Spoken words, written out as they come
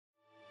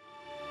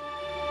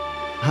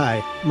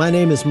Hi, my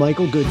name is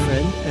Michael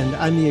Goodfriend, and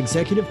I'm the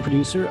executive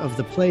producer of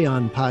the Play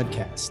On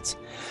podcasts.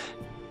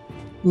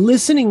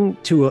 Listening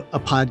to a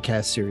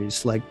podcast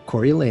series like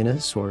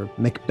Coriolanus or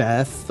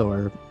Macbeth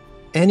or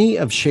any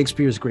of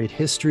Shakespeare's great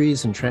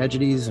histories and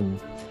tragedies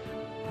and,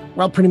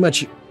 well, pretty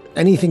much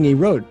anything he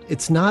wrote,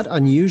 it's not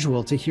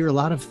unusual to hear a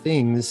lot of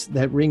things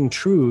that ring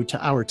true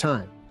to our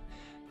time.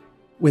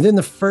 Within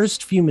the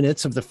first few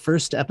minutes of the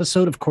first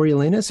episode of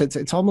Coriolanus,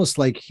 it's almost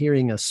like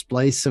hearing a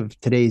splice of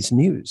today's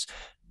news.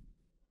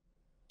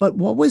 But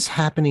what was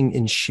happening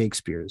in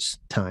Shakespeare's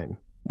time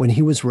when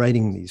he was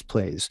writing these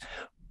plays?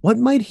 What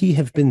might he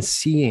have been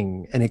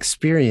seeing and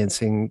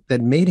experiencing that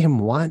made him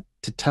want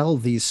to tell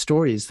these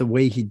stories the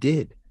way he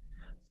did?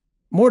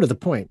 More to the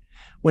point,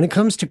 when it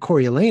comes to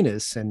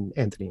Coriolanus and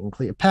Antony and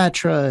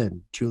Cleopatra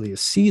and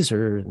Julius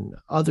Caesar and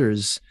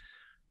others,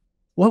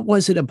 what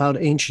was it about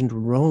ancient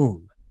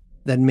Rome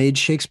that made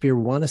Shakespeare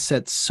want to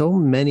set so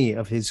many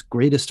of his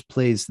greatest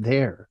plays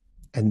there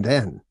and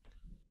then?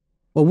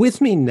 Well,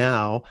 with me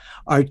now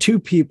are two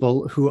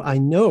people who I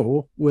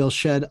know will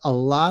shed a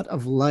lot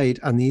of light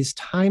on these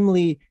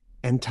timely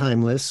and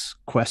timeless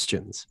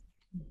questions.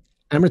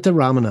 Amrita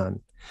Ramanan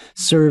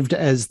served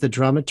as the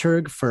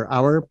dramaturg for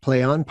our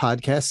Play On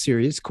podcast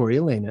series,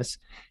 Coriolanus.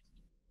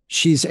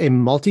 She's a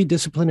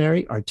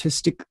multidisciplinary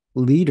artistic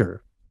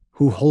leader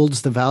who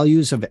holds the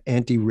values of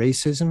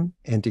anti-racism,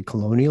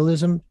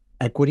 anti-colonialism,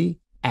 equity,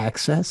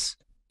 access,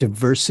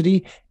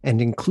 diversity,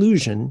 and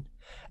inclusion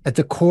at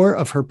the core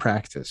of her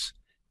practice.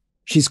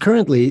 She's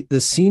currently the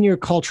senior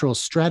cultural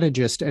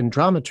strategist and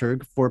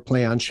dramaturg for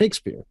Play On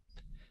Shakespeare.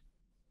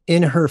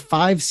 In her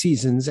 5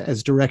 seasons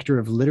as director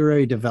of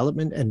literary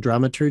development and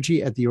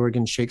dramaturgy at the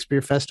Oregon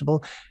Shakespeare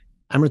Festival,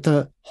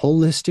 Amrita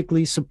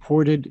holistically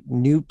supported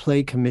new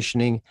play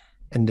commissioning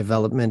and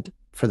development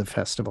for the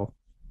festival.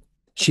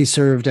 She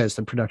served as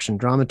the production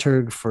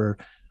dramaturg for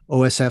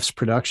OSF's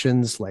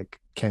productions like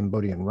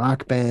Cambodian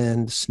Rock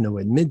Band, Snow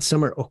in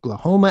Midsummer,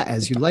 Oklahoma,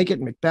 As You Like It,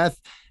 Macbeth,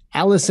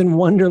 Alice in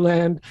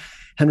Wonderland,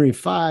 Henry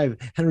V,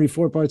 Henry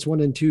IV Parts 1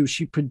 and 2.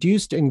 She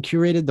produced and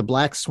curated the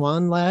Black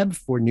Swan Lab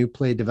for new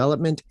play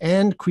development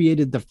and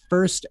created the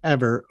first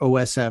ever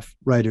OSF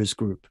writers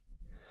group.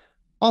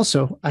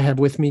 Also, I have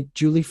with me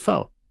Julie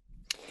Foe.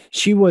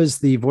 She was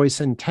the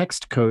voice and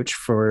text coach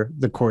for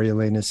the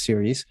Coriolanus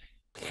series.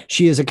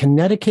 She is a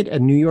Connecticut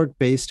and New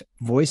York-based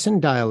voice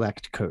and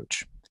dialect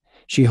coach.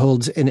 She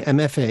holds an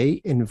MFA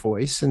in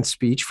voice and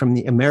speech from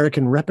the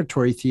American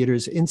Repertory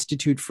Theater's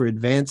Institute for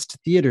Advanced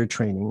Theater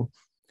Training.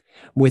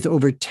 With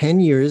over 10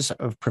 years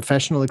of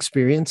professional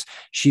experience,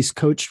 she's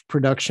coached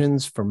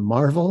productions for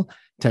Marvel,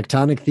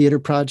 Tectonic Theater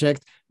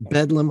Project,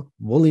 Bedlam,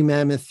 Woolly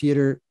Mammoth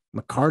Theater,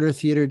 McCarter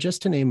Theater,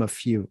 just to name a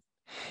few.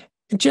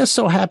 It just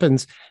so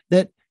happens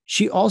that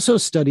she also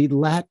studied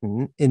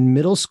Latin in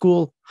middle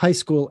school, high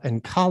school,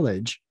 and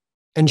college,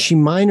 and she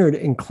minored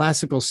in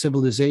classical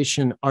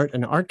civilization, art,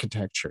 and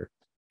architecture,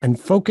 and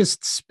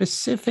focused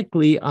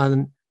specifically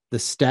on the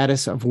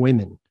status of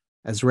women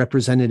as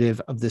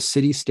representative of the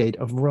city-state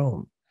of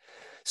Rome.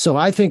 So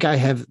I think I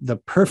have the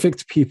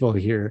perfect people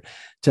here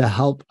to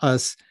help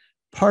us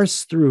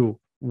parse through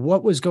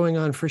what was going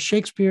on for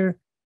Shakespeare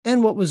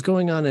and what was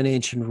going on in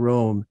ancient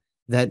Rome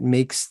that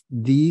makes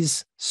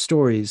these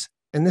stories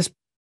and this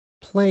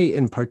play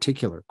in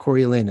particular,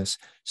 Coriolanus,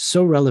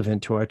 so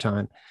relevant to our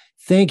time.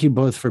 Thank you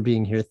both for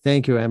being here.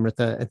 Thank you,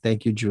 Amrita, and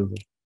thank you,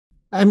 Julie.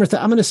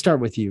 Amrita, I'm going to start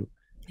with you.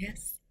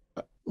 Yes.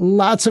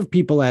 Lots of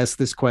people ask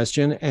this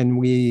question, and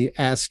we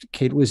asked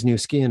Kate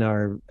Wisniewski in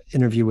our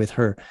interview with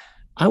her.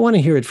 I want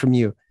to hear it from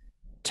you.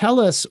 Tell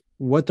us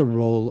what the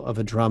role of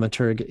a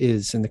dramaturg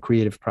is in the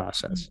creative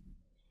process.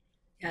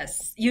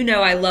 Yes. You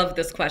know, I love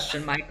this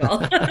question, Michael.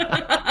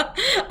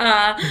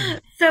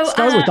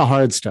 Start with the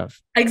hard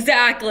stuff.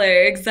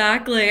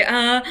 Exactly.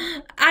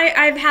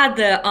 I've had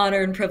the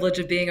honor and privilege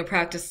of being a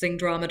practicing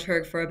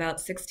dramaturg for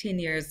about 16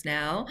 years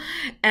now.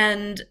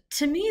 And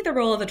to me, the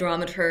role of a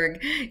dramaturg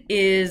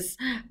is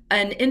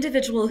an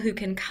individual who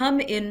can come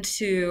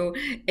into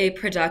a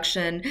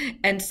production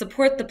and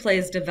support the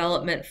play's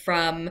development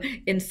from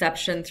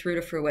inception through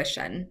to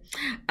fruition.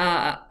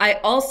 I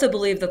also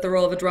believe that the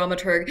role of a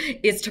dramaturg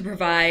is to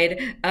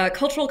provide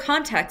cultural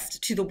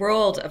context to the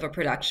world of a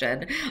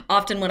production.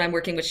 Often when I'm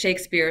working with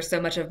Shakespeare, so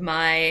much of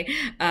my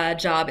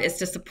job is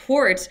to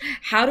support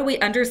how do we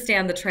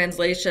understand the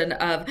translation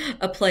of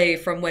a play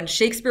from when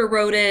Shakespeare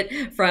wrote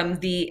it, from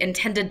the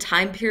intended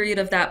time period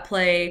of that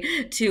play,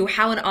 to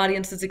how an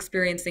audience is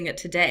experiencing it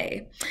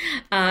today.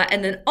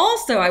 And then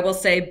also, I will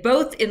say,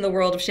 both in the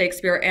world of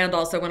Shakespeare and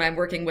also when I'm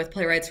working with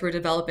playwrights who are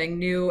developing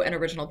new and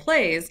original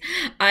plays,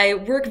 I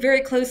work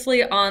very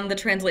closely on the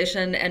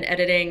translation and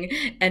editing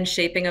and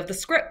shaping of the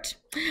script.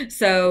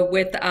 So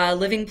with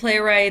living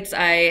playwrights,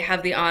 I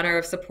have the honor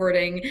of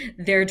supporting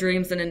their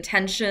dreams and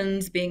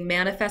intentions being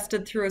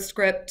manifested through a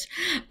script.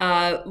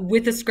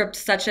 With a script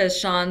such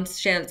as San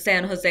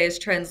Jose's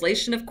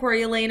translation of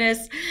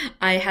Coriolanus,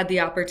 I had the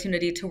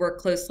opportunity to work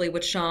closely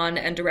with Sean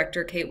and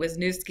director Kate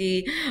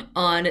Wisniewski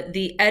on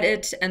the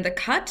edit and the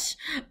cut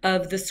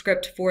of the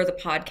script for the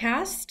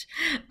podcast.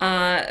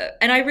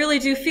 And I really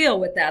do feel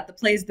with that, the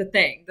play's the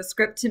thing. The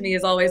script to me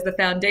is always the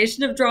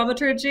foundation of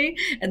dramaturgy,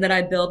 and then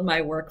I build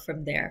my work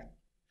from there.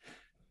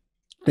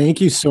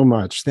 Thank you so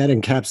much. That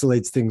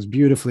encapsulates things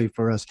beautifully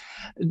for us.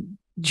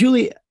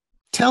 Julie,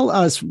 tell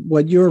us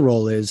what your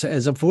role is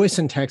as a voice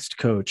and text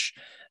coach.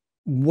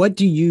 What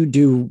do you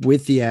do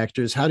with the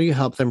actors? How do you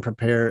help them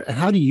prepare? And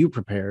how do you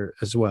prepare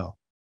as well?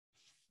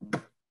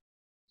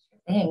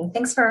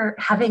 Thanks for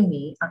having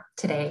me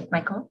today,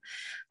 Michael.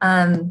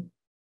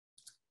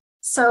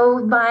 So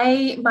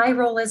my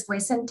role as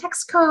voice and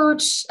text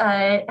coach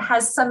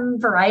has some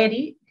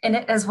variety in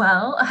it as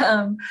well.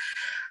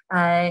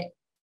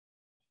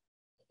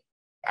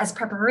 As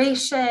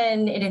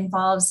preparation, it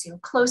involves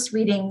close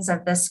readings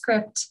of the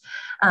script,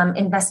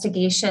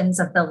 investigations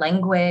of the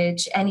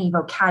language, any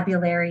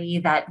vocabulary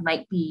that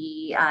might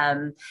be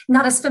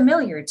not as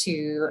familiar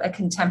to a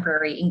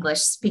contemporary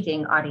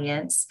English-speaking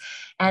audience,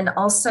 and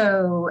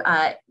also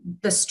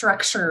the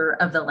structure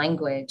of the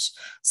language.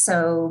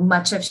 So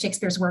much of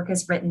Shakespeare's work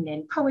is written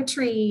in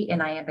poetry, in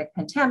iambic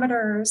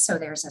pentameter, so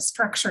there's a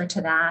structure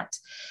to that.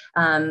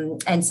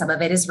 And some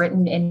of it is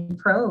written in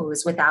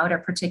prose without a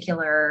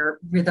particular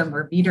rhythm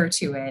or meter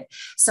to it.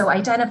 So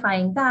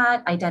identifying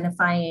that,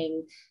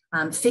 identifying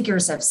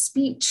figures of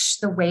speech,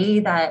 the way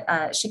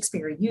that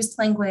Shakespeare used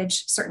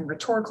language, certain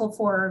rhetorical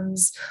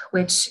forms,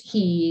 which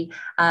he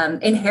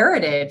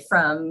inherited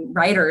from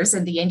writers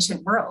in the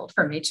ancient world,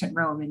 from ancient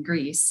Rome and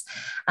Greece,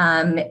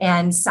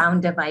 and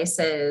sound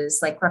devices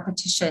like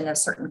repetition of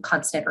certain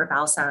consonant or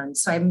vowel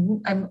sounds. So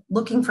I'm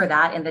looking for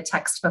that in the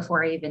text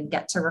before I even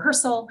get to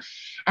rehearsal.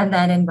 And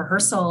then in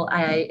rehearsal,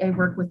 I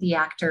work with the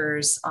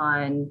actors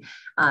on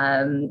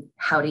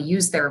how to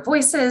use their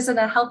voices in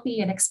a healthy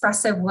and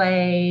expressive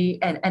way,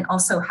 and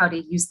also how to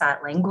use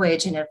that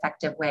language in an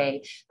effective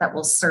way that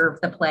will serve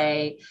the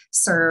play,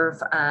 serve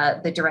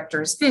the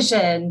director's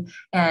vision,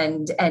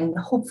 and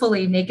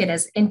hopefully make it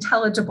as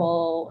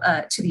intelligible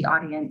to the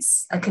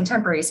audience, a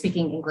contemporary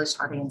speaking English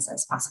audience,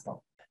 as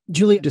possible.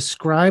 Julie,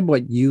 describe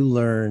what you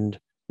learned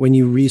when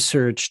you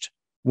researched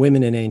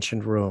women in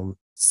ancient Rome.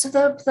 So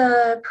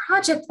the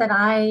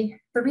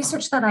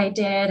research that I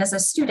did as a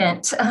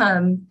student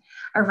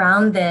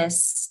around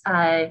this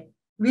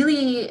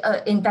really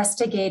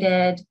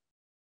investigated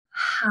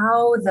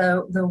how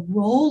the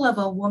role of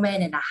a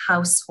woman in a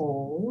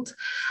household,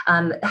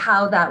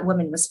 how that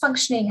woman was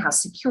functioning, how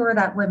secure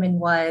that woman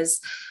was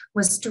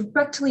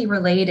directly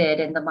related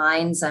in the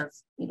minds of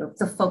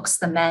the folks,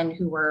 the men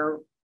who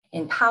were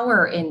in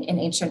power in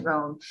ancient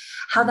Rome,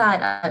 how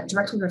that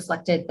directly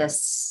reflected the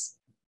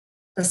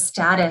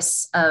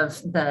status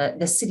of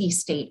the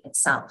city-state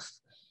itself.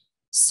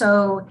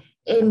 So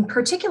in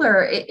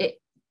particular,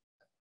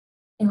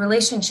 in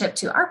relationship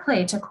to our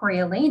play, to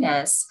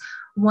Coriolanus,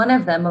 one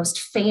of the most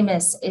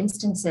famous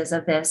instances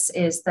of this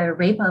is the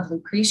rape of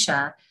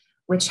Lucretia,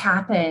 which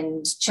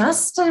happened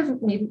just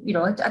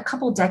a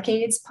couple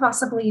decades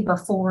possibly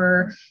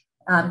before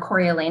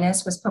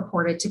Coriolanus was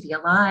purported to be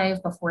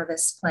alive, before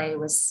this play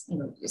was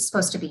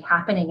supposed to be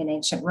happening in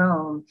ancient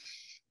Rome.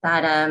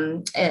 That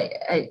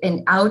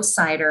an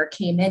outsider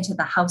came into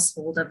the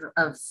household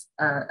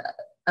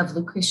of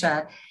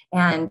Lucretia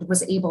and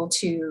was able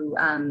to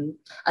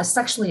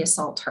sexually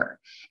assault her.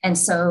 And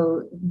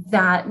so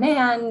that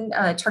man,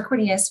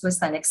 Tarquinius, was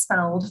then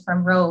expelled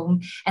from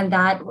Rome, and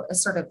that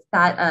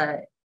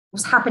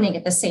was happening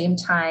at the same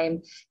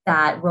time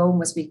that Rome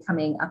was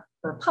becoming a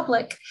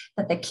republic,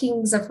 that the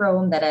kings of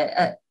Rome,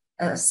 that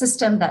a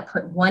system that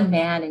put one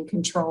man in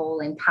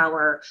control and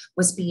power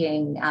was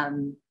being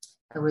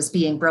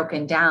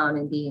broken down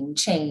and being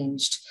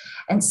changed.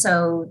 And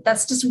so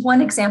that's just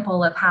one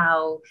example of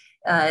how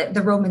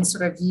the Romans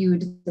sort of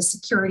viewed the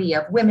security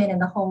of women in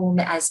the home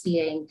as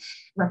being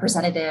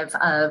representative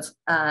of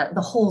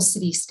the whole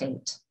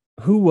city-state.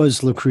 Who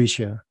was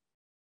Lucretia?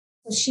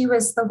 She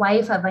was the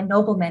wife of a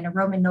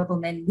Roman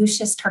nobleman,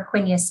 Lucius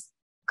Tarquinius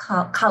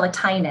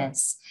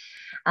Collatinus,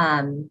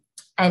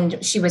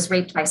 and she was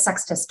raped by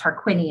Sextus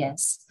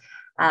Tarquinius.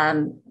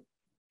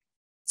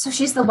 So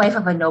she's the wife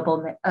of a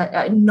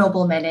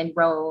nobleman in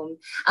Rome,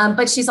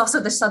 but she's also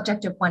the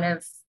subject of one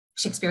of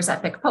Shakespeare's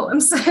epic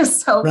poems.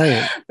 So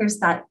right. There's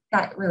that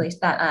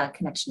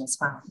connection as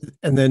well.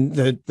 And then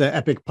the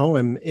epic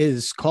poem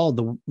is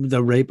called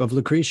the Rape of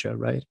Lucretia,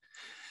 right?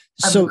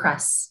 Of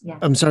Lucrece, yeah.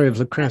 I'm sorry, of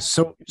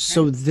Lucrece.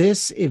 So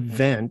this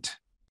event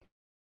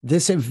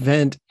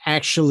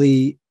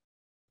actually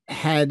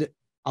had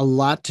a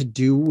lot to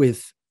do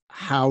with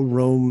how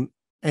Rome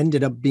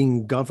ended up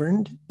being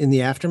governed in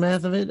the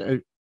aftermath of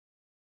it.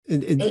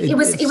 It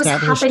was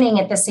happening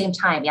at the same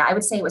time. Yeah, I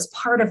would say it was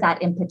part of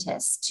that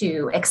impetus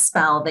to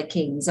expel the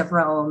kings of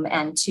Rome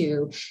and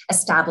to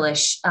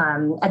establish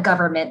a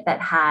government that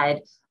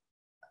had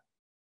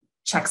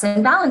checks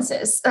and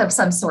balances of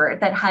some sort,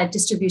 that had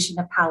distribution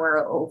of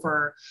power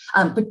over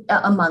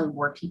among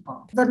more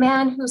people. The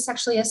man who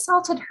sexually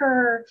assaulted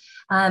her,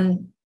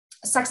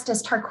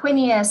 Sextus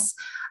Tarquinius,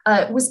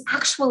 was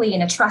actually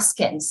an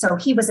Etruscan. So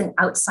he was an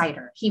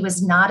outsider. He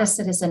was not a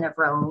citizen of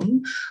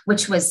Rome,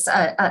 which is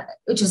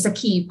a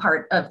key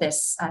part of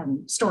this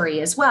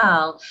story as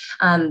well.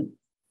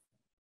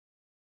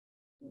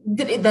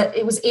 That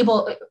it was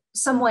able,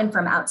 someone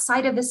from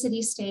outside of the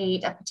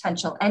city-state, a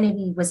potential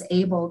enemy, was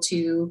able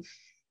to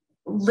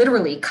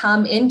literally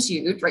come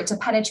into, right, to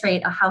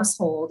penetrate a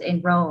household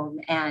in Rome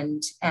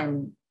and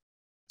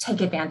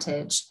take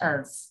advantage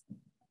of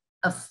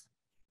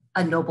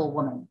a noble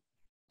woman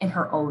in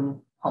her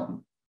own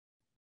home.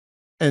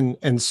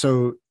 And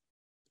so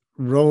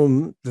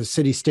Rome, the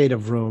city-state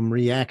of Rome,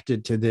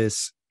 reacted to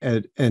this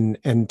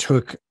and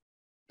took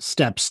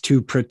steps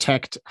to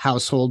protect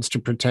households, to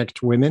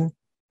protect women.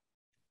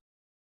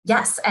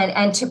 Yes,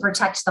 and to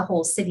protect the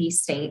whole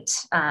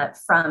city-state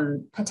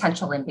from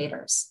potential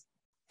invaders.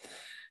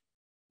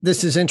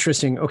 This is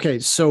interesting. Okay,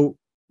 so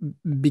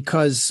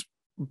because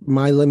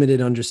my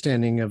limited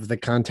understanding of the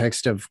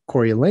context of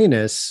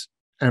Coriolanus,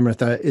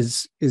 Amrita,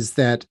 is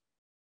that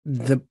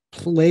the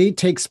play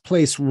takes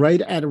place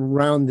right at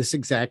around this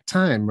exact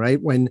time, right?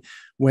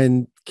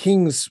 When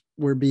kings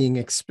were being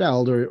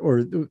expelled,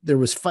 or there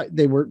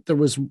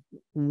was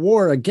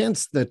war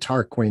against the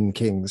Tarquin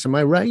kings. Am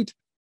I right?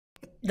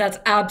 That's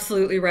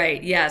absolutely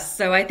right. Yes.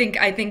 So I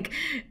think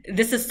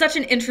this is such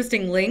an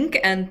interesting link,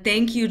 and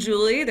thank you,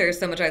 Julie. There's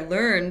so much I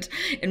learned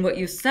in what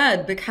you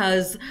said,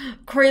 because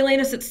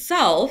Coriolanus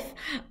itself,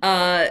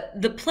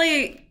 the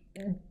play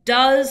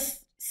does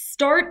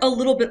start a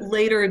little bit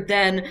later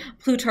than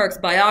Plutarch's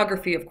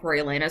biography of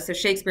Coriolanus. So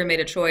Shakespeare made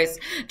a choice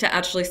to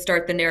actually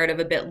start the narrative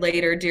a bit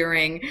later,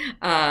 during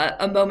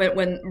a moment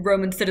when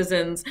Roman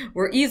citizens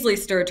were easily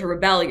stirred to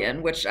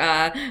rebellion, which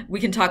we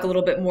can talk a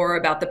little bit more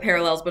about the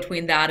parallels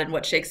between that and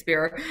what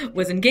Shakespeare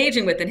was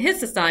engaging with in his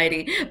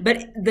society.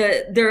 But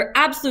there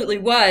absolutely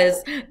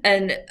was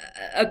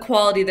a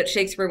quality that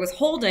Shakespeare was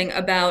holding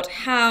about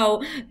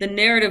how the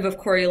narrative of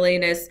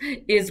Coriolanus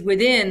is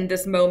within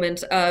this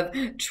moment of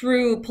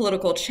true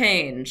political change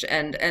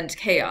and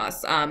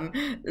chaos.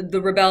 The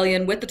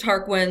rebellion with the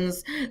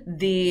Tarquins,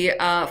 the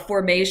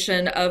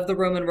formation of the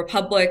Roman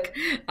Republic,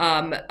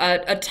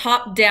 a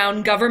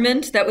top-down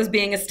government that was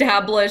being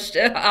established,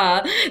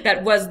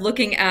 that was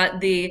looking at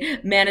the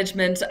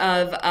management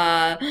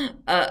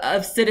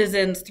of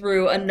citizens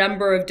through a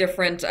number of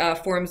different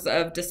forms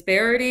of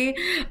disparity.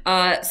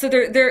 So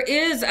there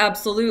is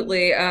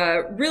absolutely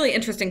a really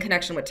interesting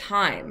connection with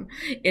time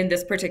in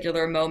this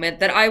particular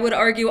moment that I would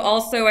argue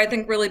also, I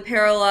think, really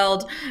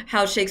paralleled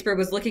how Shakespeare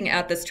was looking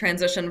at this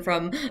transition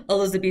from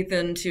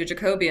Elizabethan to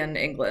Jacobean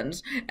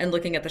England and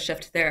looking at the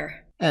shift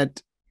there.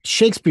 At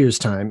Shakespeare's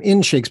time,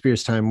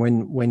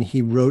 when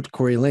he wrote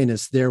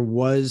Coriolanus, there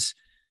was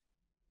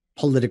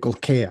political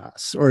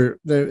chaos, or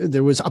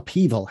there was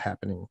upheaval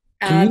happening.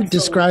 Can you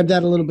describe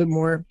that a little bit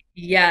more?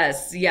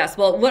 Yes.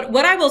 Well,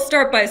 what I will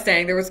start by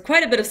saying, there was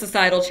quite a bit of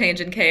societal change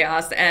and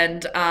chaos.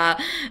 And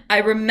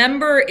I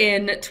remember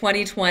in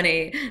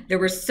 2020, there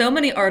were so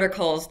many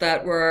articles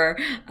that were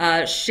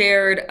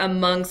shared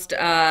amongst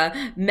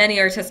many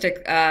artistic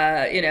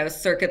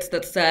circuits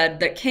that said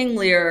that King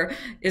Lear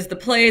is the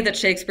play that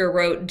Shakespeare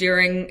wrote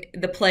during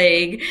the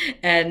plague,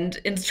 and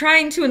is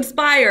trying to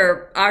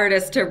inspire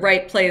artists to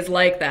write plays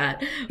like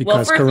that.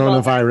 Because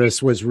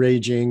coronavirus was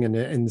raging,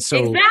 and so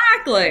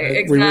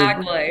exactly.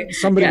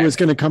 Somebody was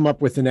going to come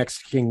up with the next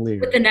King Lear.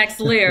 With the next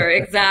Lear,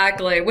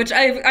 exactly. Which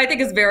I think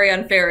is very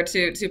unfair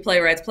to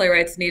playwrights.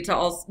 Playwrights need to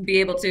also be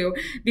able to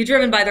be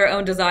driven by their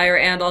own desire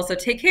and also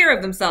take care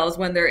of themselves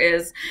when there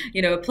is,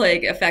 a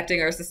plague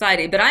affecting our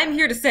society. But I'm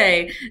here to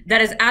say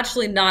that is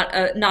actually not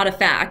a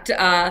fact.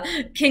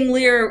 King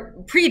Lear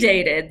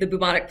predated the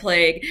bubonic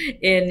plague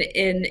in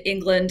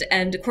England,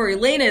 and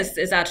Coriolanus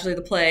is actually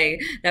the play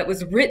that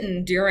was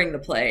written during the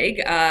plague,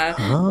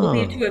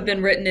 believed to have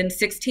been written in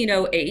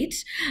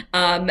 1608,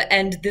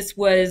 and this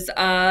was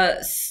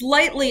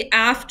slightly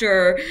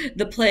after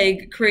the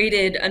plague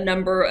created a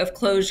number of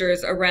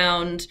closures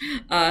around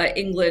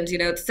England.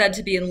 It's said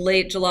to be in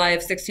late July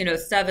of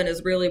 1607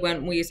 is really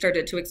when we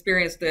started to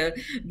experience the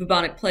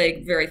bubonic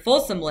plague very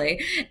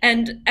fulsomely.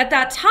 And at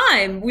that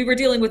time, we were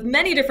dealing with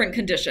many different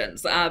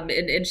conditions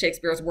in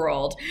Shakespeare's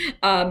world.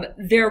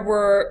 There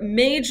were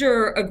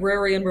major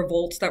agrarian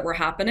revolts that were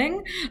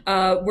happening,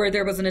 where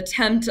there was an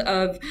attempt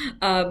of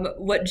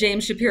what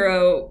James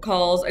Shapiro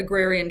calls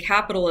agrarian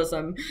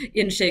capitalism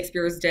in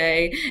Shakespeare's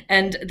day.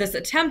 And this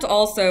attempt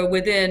also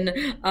within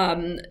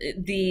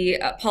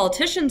the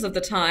politicians of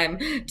the time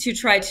to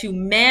try to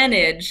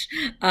manage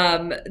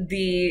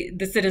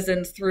the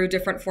citizens through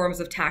different forms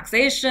of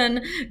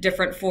taxation,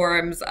 different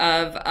forms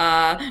of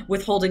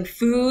withholding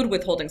food,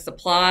 withholding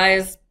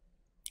supplies.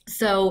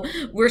 So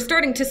we're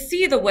starting to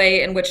see the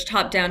way in which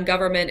top-down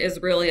government is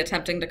really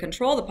attempting to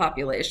control the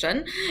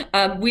population.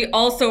 We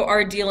also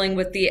are dealing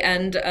with the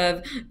end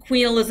of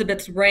Queen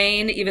Elizabeth's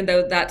reign, even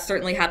though that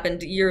certainly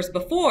happened years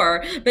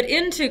before, but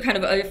into kind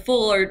of a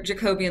fuller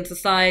Jacobean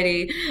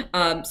society.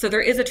 So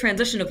there is a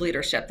transition of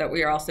leadership that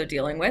we are also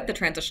dealing with, the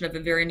transition of a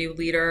very new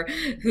leader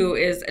who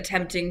is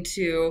attempting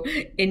to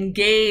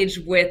engage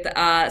with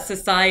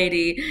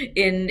society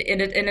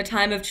in a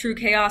time of true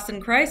chaos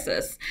and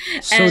crisis.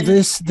 So And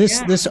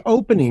this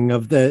opening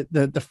of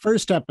the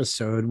first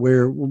episode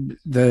where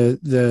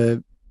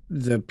the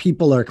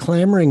people are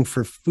clamoring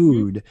for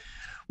food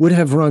would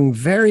have rung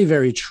very,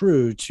 very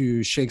true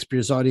to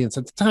Shakespeare's audience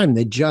at the time.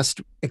 They just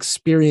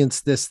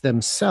experienced this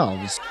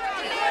themselves.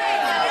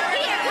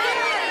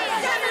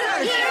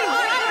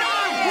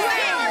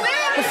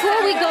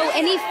 Before we go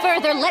any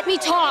further, let me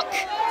talk.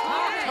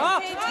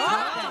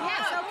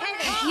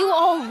 You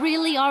all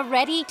really are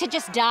ready to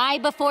just die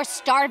before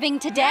starving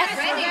to death?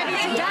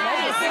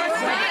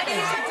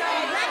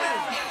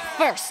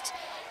 First,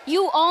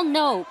 you all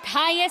know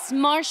Caius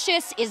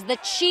Marcius is the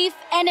chief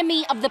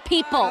enemy of the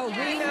people.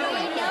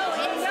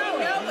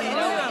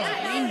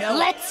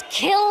 Let's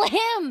kill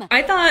him.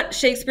 I thought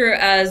Shakespeare,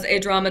 as a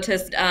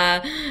dramatist,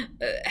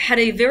 had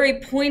a very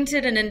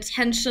pointed and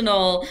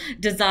intentional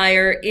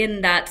desire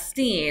in that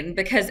scene,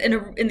 because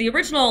in the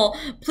original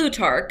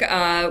Plutarch,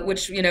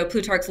 which,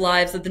 Plutarch's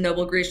Lives of the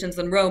Noble Grecians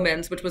and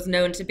Romans, which was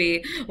known to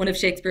be one of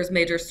Shakespeare's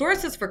major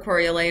sources for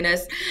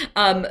Coriolanus,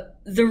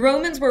 the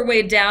Romans were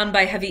weighed down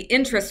by heavy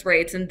interest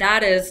rates, and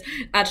that is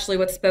actually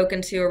what's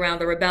spoken to around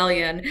the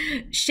rebellion.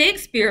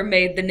 Shakespeare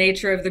made the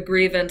nature of the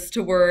grievance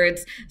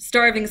towards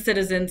starving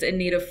citizens in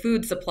need of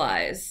food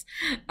supplies.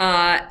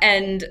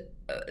 And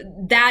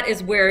that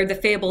is where the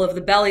fable of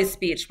the belly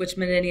speech, which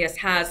Menenius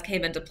has,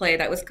 came into play.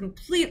 That was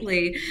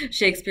completely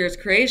Shakespeare's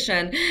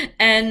creation.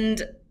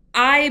 And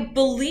I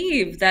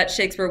believe that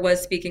Shakespeare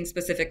was speaking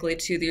specifically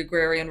to the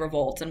agrarian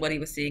revolt and what he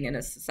was seeing in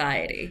his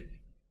society.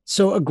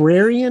 So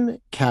agrarian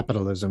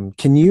capitalism,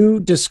 can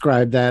you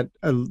describe that?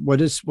 What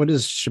is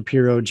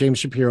Shapiro, James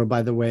Shapiro,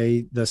 by the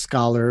way, the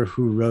scholar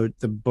who wrote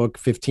the book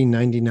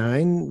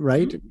 1599,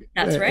 right?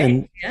 That's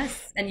right.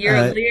 Yes. And Year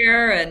of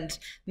Lear and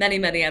many,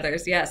 many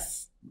others.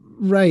 Yes.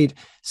 Right.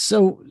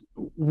 So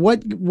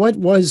what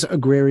was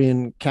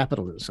agrarian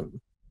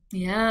capitalism?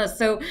 Yeah.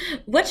 So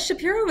what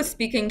Shapiro was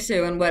speaking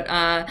to, and what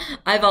I've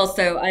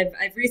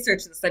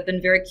researched this. I've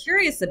been very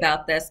curious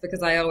about this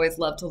because I always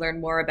love to learn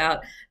more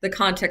about the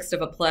context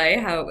of a play,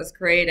 how it was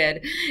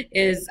created.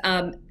 Is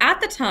at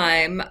the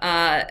time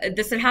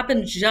this had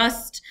happened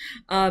just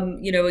a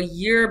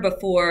year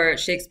before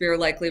Shakespeare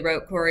likely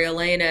wrote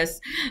Coriolanus.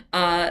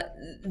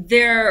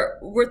 There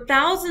were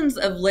thousands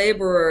of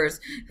laborers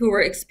who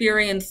were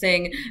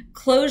experiencing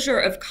closure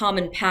of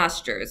common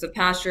pastures, of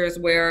pastures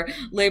where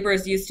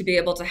laborers used to be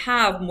able to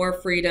have more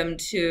freedom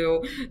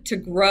to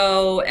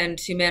grow and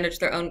to manage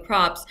their own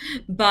crops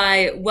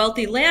by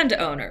wealthy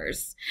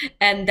landowners.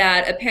 And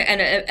that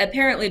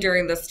apparently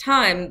during this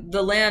time,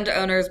 the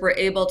landowners were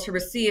able to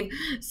receive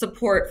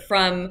support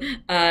from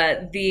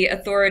the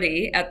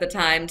authority at the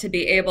time to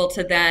be able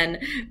to then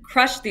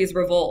crush these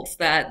revolts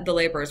that the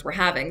laborers were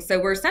having. So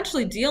we're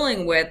essentially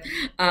dealing with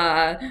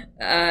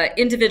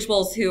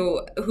individuals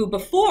who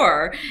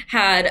before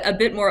had a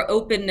bit more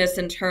openness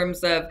in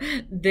terms of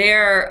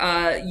their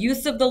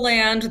use of the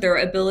land, their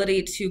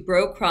ability to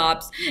grow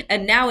crops,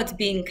 and now it's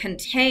being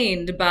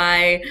contained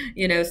by,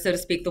 so to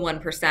speak, the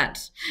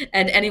 1%.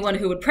 And anyone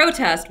who would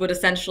protest would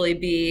essentially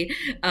be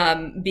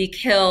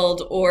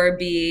killed or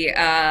be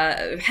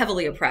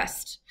heavily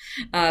oppressed.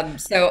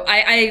 So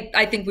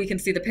I think we can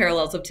see the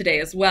parallels of today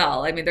as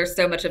well. I mean, there's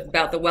so much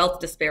about the wealth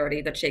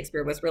disparity that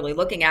Shakespeare was really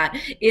looking at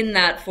in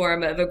that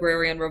form of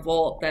agrarian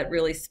revolt that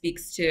really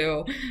speaks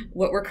to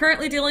what we're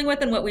currently dealing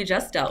with and what we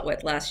just dealt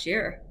with last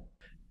year.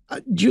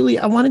 Julie,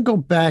 I want to go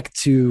back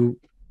to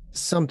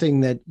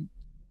something that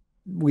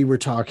we were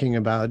talking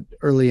about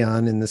early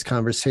on in this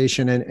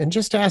conversation and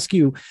just ask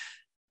you,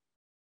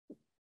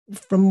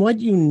 from what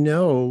you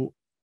know,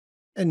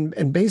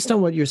 and based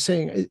on what you're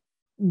saying,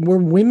 were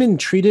women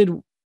treated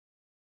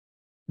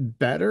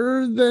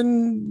better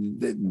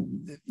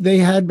than they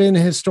had been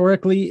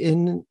historically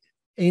in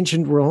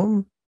ancient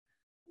Rome?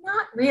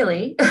 Not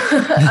really.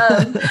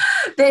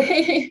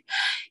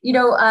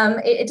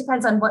 It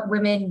depends on what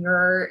women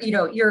you're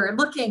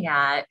looking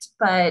at,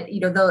 but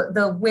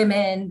the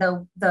women,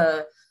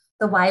 the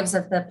wives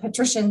of the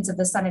patricians, of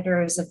the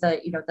senators, of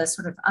the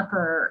sort of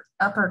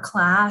upper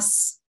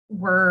class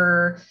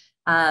were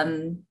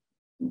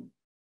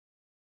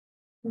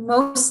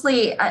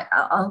mostly,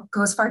 I'll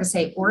go as far to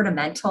say,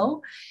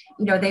 ornamental.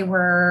 They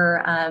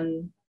were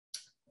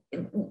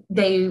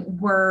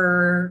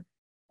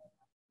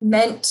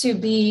meant to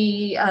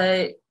be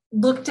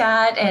looked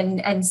at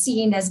and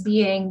seen as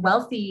being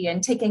wealthy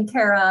and taken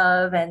care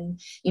of. And,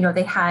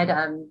 they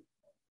had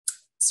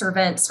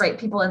servants, right?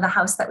 People in the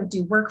house that would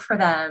do work for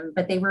them,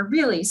 but they were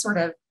really sort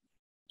of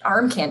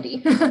arm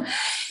candy.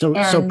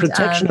 So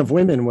protection of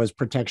women was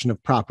protection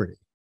of property.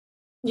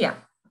 Yeah.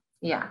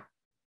 Yeah.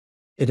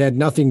 it had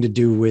nothing to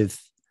do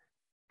with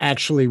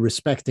actually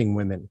respecting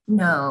women.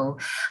 No.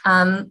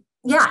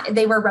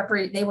 They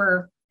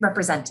were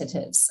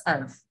representatives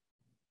of,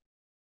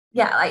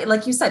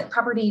 like you said,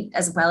 property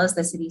as well as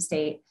the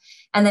city-state.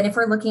 And then if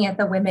we're looking at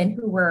the women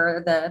who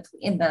were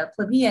in the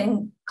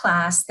plebeian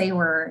class, they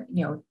were,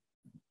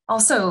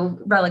 also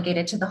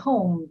relegated to the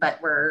home,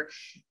 but were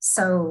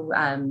so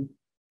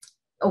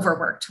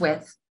overworked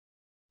with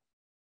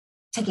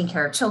taking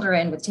care of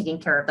children, with taking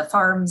care of the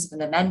farms when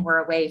the men were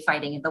away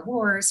fighting in the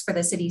wars for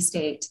the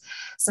city-state.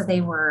 So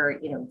they were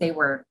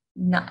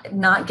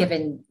not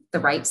given the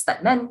rights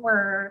that men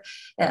were.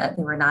 They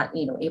were not,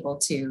 able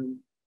to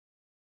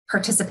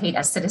participate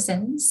as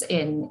citizens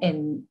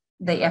in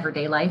the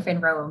everyday life in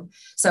Rome.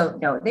 So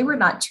no, they were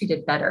not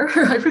treated better,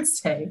 I would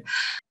say.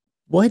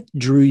 What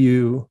drew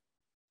you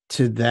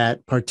to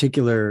that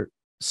particular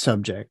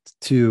subject,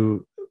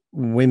 to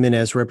women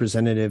as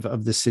representative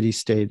of the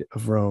city-state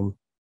of Rome,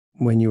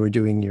 when you were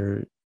doing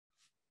your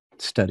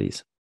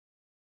studies?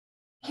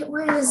 It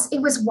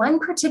was one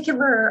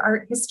particular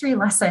art history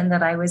lesson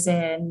that I was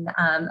in.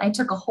 I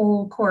took a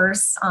whole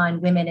course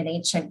on women in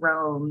ancient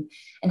Rome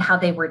and how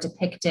they were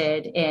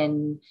depicted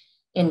in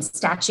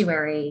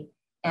statuary.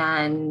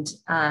 And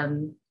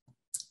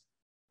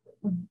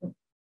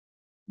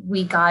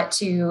we got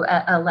to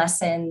a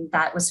lesson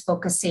that was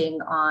focusing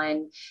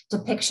on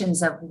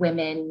depictions of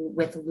women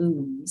with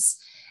looms.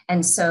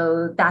 And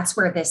so that's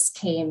where this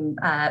came.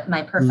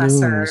 My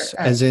professor, looms,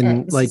 as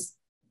in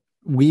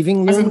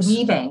weaving looms? As in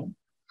weaving.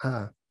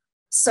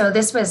 So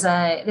this is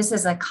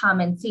a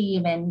common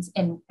theme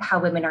in how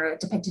women are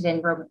depicted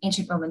in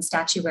ancient Roman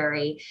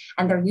statuary,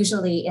 and they're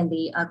usually in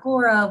the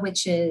agora,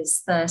 which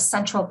is the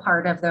central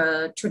part of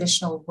the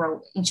traditional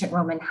ancient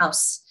Roman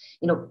house,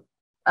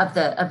 of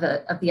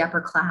the upper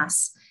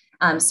class.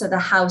 So the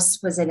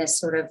house was in a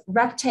sort of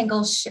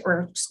rectangle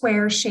or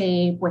square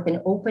shape with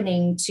an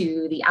opening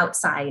to the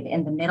outside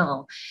in the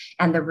middle,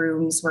 and the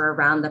rooms were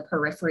around the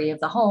periphery of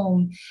the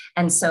home.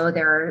 And so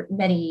there are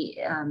many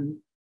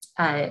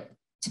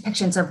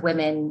depictions of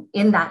women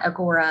in that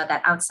agora,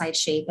 that outside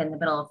shape in the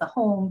middle of the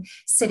home,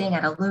 sitting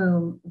at a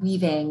loom,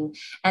 weaving.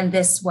 And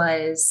this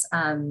was,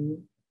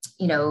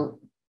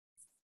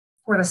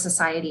 for the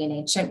society in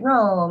ancient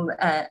Rome,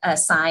 a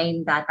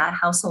sign that that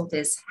household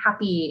is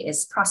happy,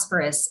 is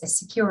prosperous, is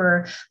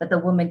secure, that the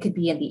woman could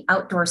be in the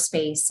outdoor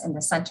space in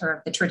the center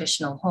of the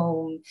traditional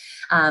home,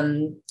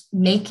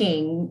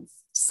 making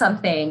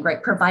something,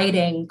 right,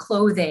 providing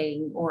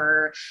clothing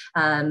or,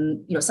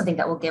 something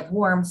that will give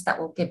warmth, that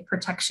will give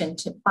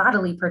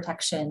bodily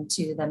protection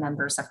to the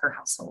members of her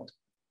household.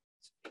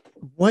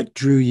 What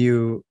drew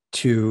you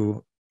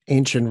to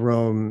ancient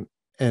Rome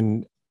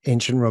and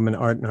ancient Roman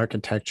art and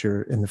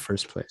architecture in the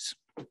first place?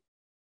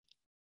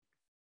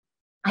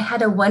 I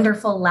had a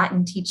wonderful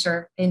Latin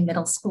teacher in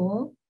middle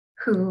school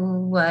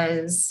who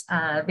was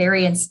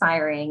very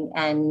inspiring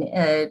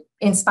and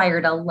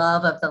inspired a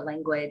love of the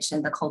language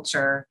and the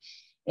culture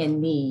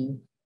in me.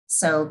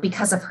 So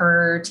because of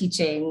her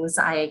teachings,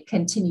 I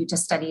continued to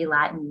study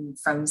Latin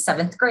from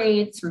 7th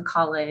grade through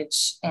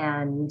college.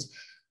 And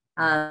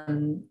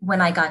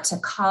when I got to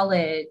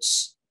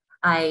college,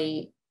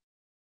 I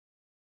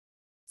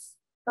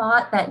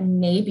thought that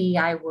maybe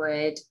I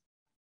would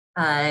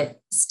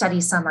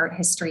study some art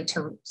history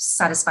to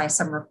satisfy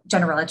some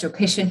general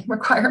education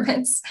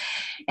requirements.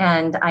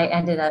 And I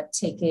ended up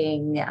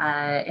taking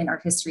an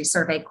art history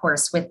survey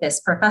course with this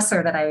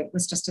professor that I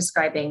was just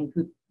describing,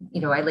 who,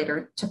 I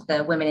later took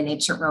the Women in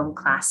Ancient Rome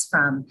class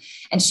from,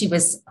 and she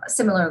was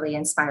similarly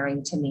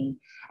inspiring to me.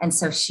 And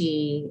so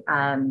she,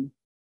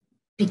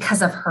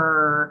 because of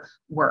her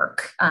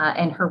work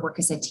and her work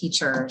as a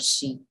teacher,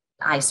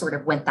 I sort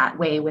of went that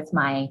way with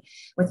my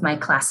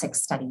classic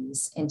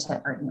studies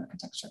into art and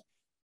architecture.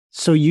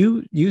 So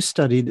you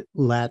studied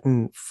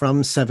Latin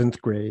from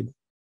 7th grade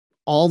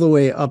all the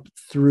way up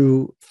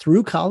through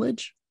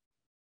college?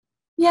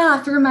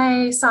 Yeah, through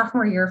my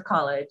sophomore year of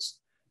college.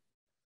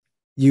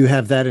 You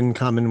have that in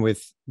common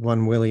with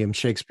one William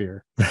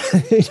Shakespeare.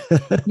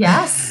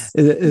 Yes.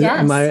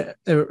 Am I,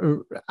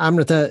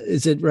 Amrita,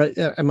 is it right?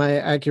 Am I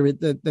accurate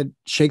that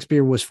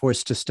Shakespeare was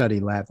forced to study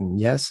Latin?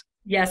 Yes.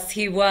 Yes,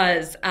 he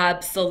was,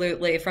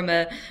 absolutely, from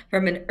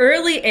an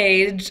early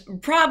age,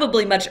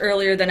 probably much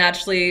earlier than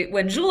actually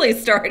when Julie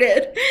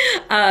started,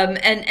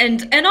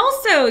 and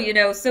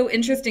also, so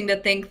interesting to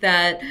think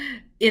that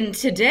in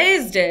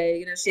today's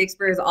day,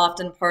 Shakespeare is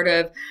often part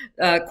of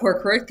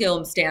core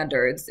curriculum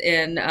standards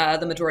in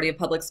the majority of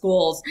public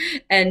schools.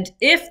 And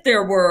if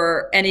there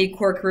were any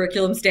core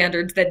curriculum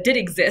standards that did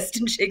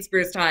exist in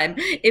Shakespeare's time,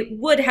 it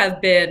would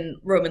have been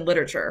Roman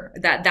literature.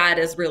 That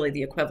is really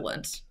the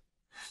equivalent.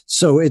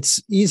 So it's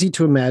easy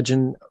to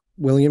imagine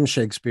William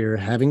Shakespeare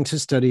having to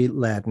study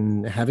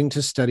Latin, having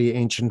to study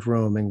ancient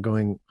Rome, and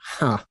going,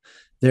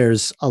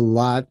 there's a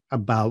lot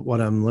about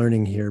what I'm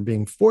learning here,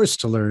 being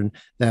forced to learn,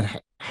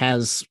 that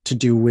has to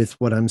do with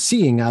what I'm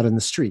seeing out in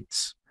the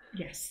streets.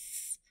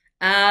 Yes,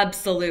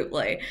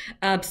 Absolutely.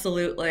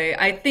 Absolutely.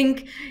 I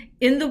think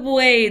in the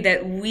way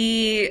that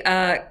we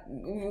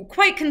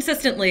quite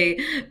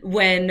consistently,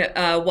 when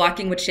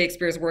walking with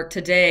Shakespeare's work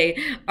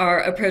today, are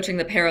approaching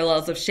the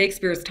parallels of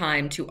Shakespeare's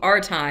time to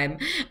our time,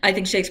 I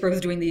think Shakespeare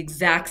was doing the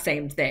exact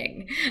same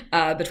thing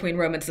between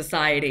Roman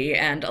society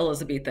and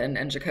Elizabethan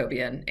and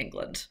Jacobean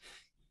England.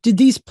 Did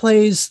these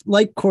plays,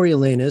 like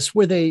Coriolanus,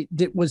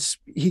 was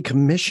he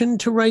commissioned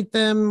to write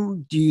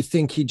them? Do you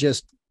think he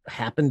just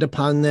happened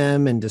upon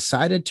them and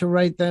decided to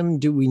write them?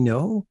 Do we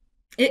know?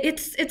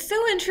 It's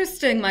so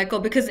interesting, Michael,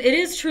 because it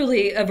is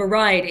truly a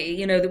variety.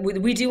 You know,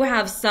 we do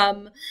have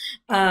some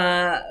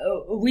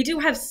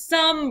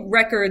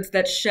records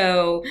that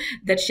show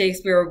that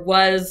Shakespeare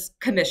was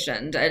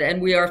commissioned,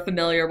 and we are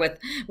familiar with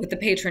the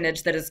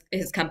patronage that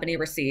his company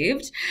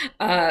received.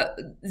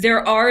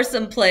 There are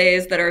some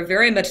plays that are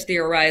very much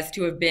theorized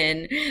to have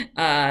been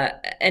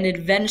an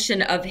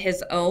invention of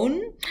his own.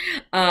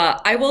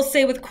 I will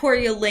say with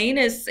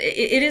Coriolanus,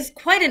 it is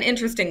quite an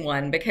interesting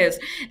one, because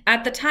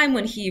at the time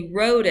when he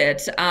wrote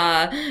it,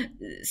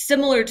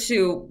 similar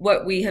to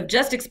what we have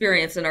just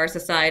experienced in our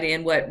society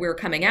and what we're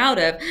coming out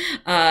of,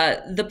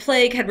 the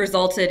plague had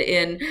resulted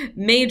in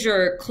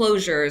major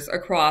closures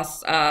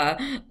across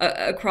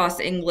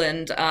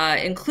England,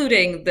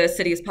 including the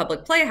city's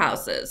public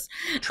playhouses.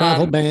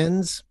 Travel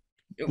bans.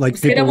 Like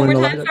say that one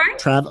more time, sorry?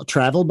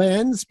 Travel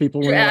bans.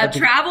 People were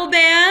travel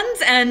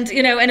bans, and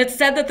and it's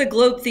said that the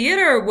Globe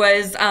Theater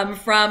was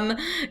from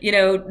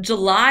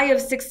July of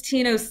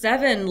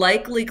 1607,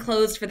 likely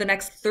closed for the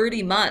next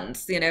 30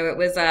 months. It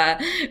was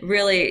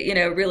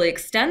really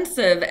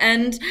extensive,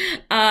 and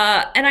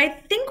I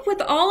think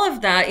with all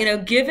of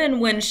that, given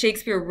when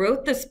Shakespeare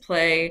wrote this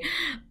play,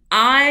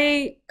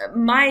 my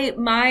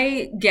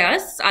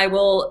guess, I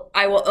will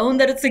own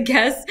that it's a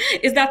guess,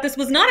 is that this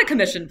was not a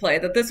commissioned play,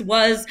 that this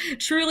was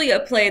truly a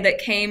play that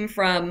came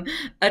from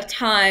a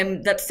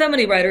time that so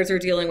many writers are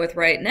dealing with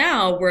right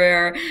now,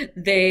 where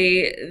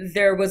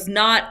there was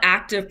not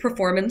active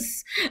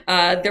performance,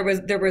 there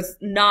was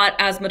not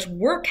as much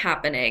work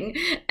happening,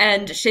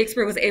 and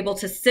Shakespeare was able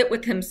to sit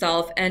with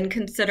himself and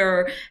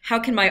consider, how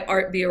can my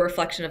art be a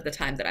reflection of the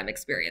time that I'm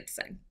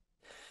experiencing?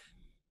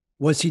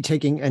 Was he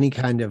taking any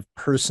kind of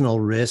personal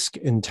risk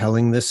in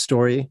telling this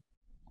story,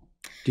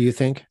 do you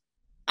think?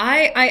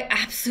 I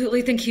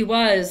absolutely think he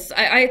was.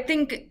 I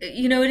think,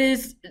 it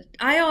is,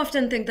 I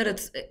often think that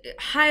it's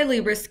highly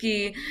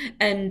risky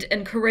and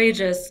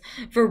courageous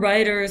for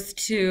writers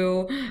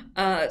to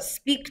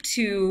speak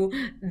to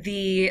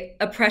the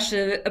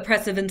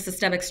oppressive and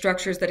systemic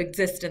structures that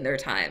exist in their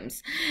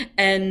times.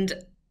 And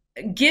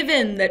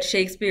given that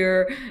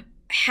Shakespeare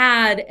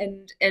had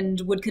and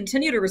would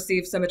continue to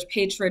receive so much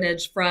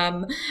patronage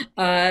from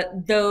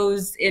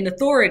those in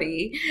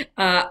authority,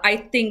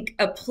 I think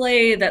a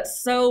play that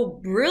so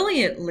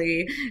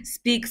brilliantly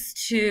speaks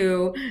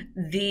to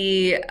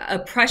the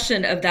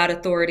oppression of that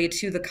authority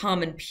to the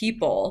common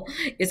people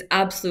is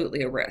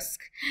absolutely a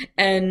risk.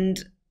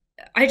 And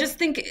I just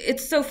think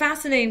it's so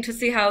fascinating to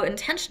see how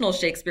intentional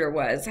Shakespeare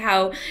was,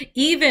 how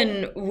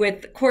even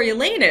with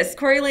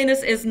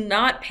Coriolanus is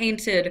not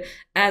painted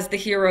as the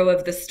hero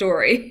of the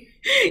story.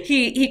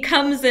 He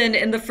comes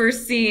in the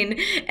first scene,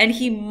 and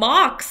he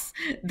mocks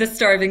the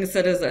starving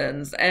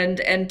citizens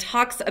and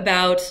talks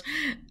about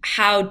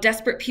how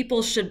desperate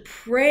people should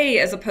pray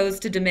as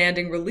opposed to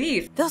demanding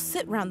relief. They'll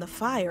sit round the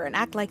fire and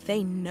act like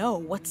they know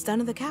what's done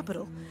in the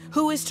capital,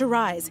 who is to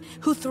rise,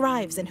 who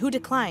thrives and who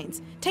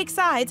declines, take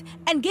sides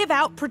and give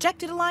out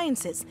projected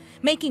alliances,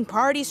 making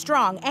parties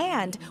strong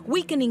and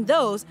weakening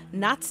those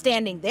not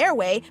standing their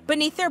way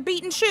beneath their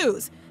beaten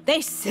shoes.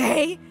 They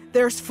say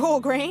there's full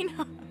grain.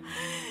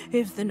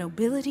 If the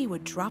nobility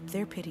would drop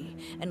their pity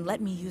and let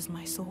me use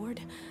my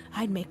sword,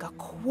 I'd make a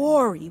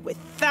quarry with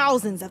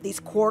thousands of these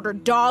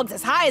quartered dogs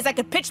as high as I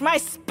could pitch my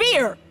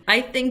spear.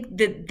 I think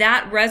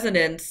that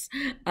resonance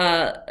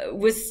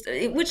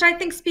which I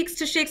think speaks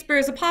to Shakespeare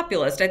as a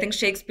populist. I think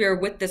Shakespeare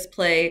with this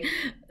play,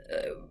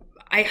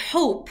 I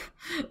hope,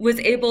 was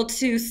able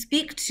to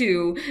speak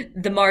to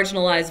the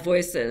marginalized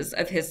voices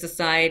of his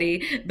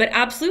society, but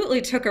absolutely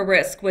took a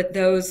risk with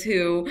those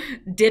who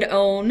did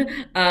own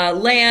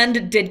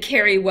land, did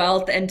carry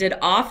wealth, and did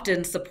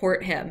often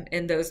support him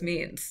in those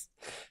means.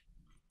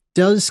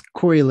 Does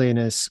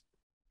Coriolanus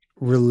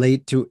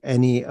relate to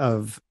any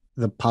of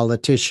the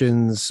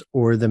politicians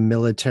or the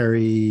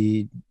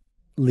military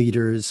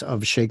leaders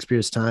of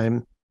Shakespeare's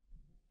time,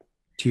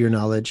 to your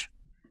knowledge?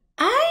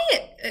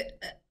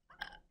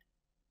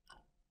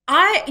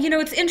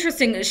 It's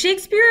interesting.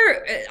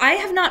 Shakespeare, I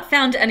have not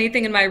found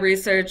anything in my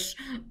research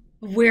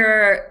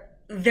where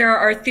there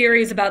are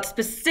theories about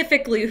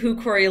specifically who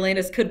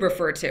Coriolanus could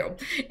refer to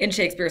in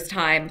Shakespeare's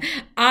time.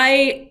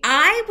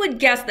 I would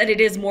guess that it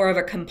is more of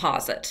a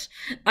composite.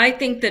 I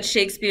think that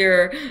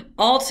Shakespeare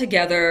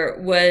altogether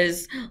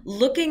was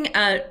looking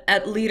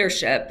at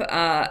leadership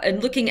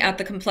and looking at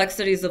the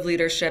complexities of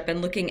leadership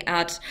and looking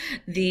at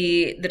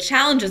the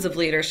challenges of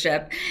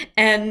leadership,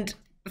 and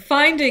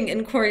finding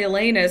in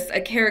Coriolanus a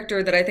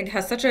character that I think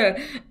has such a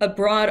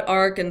broad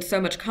arc and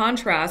so much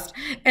contrast,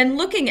 and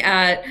looking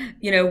at,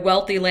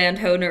 wealthy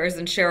landowners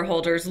and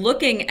shareholders,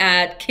 looking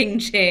at King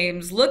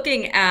James,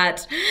 looking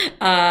at,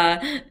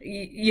 I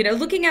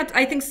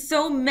think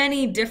so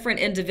many different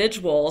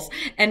individuals,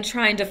 and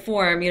trying to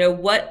form,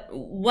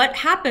 what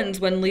happens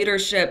when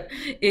leadership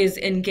is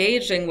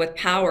engaging with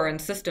power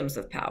and systems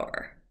of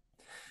power.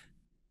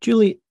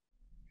 Julie,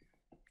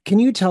 can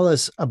you tell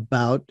us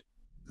about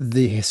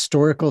the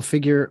historical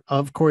figure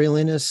of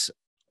Coriolanus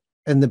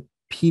and the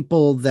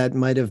people that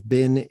might have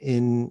been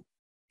in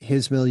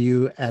his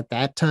milieu at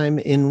that time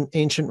in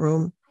ancient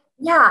Rome?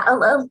 Yeah,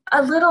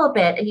 a little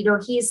bit.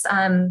 He's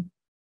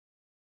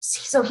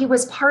so he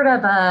was part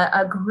of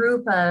a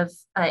group of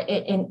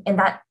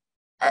a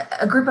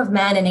group of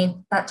men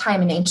in that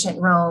time in ancient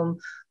Rome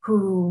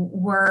who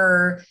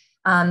were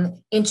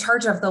in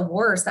charge of the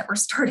wars that were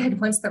started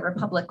once the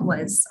Republic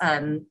was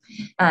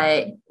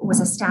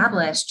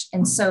established.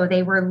 And so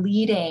they were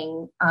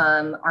leading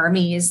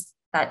armies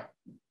that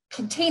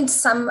contained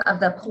some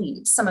of the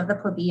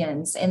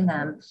plebeians in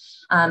them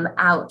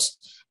out,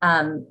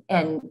 and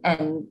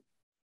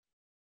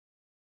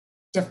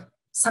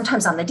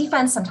sometimes on the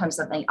defense, sometimes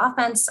on the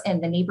offense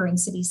in the neighboring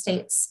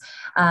city-states.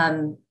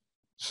 The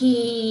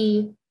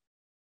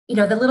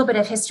little bit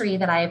of history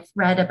that I've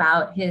read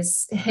about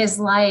his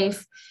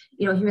life,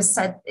 it was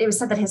said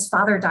that his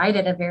father died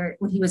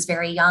when he was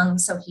very young.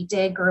 So he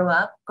did grow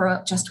up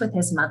just with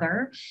his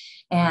mother.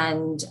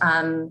 And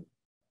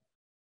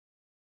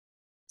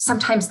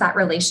sometimes that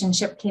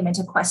relationship came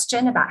into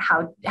question about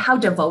how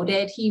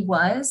devoted he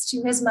was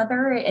to his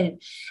mother.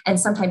 And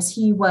sometimes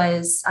he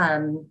was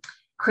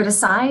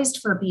criticized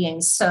for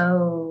being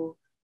so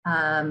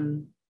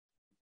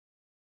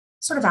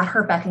sort of at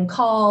her beck and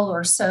call,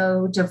 or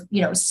so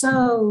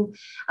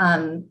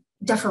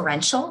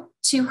deferential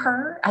to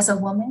her as a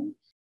woman.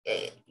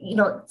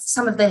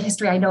 Some of the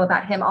history I know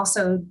about him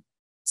also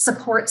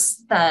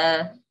supports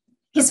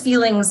his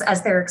feelings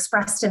as they're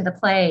expressed in the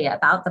play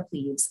about the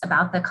plebes,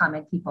 about the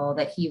common people,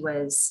 that he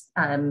was,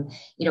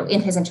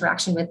 in his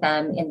interaction with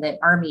them in the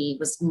army,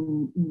 was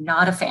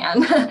not a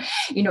fan,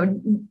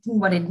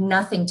 wanted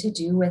nothing to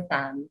do with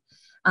them.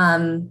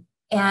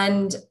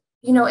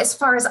 As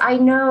far as I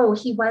know,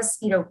 he was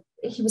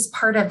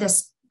part of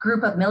this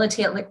group of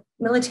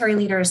military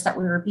leaders that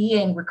were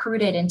being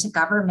recruited into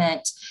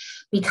government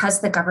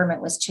because the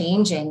government was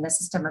changing, the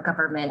system of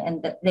government,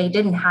 and that they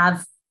didn't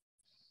have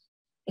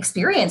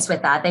experience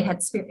with that. They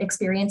had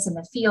experience in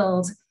the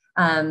field,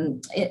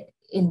 in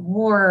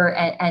war,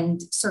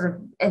 and so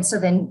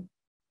then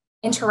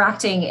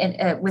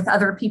interacting with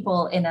other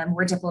people in a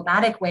more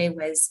diplomatic way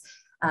was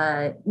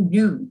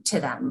new to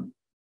them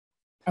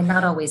and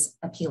not always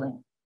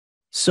appealing.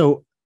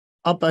 So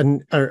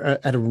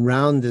at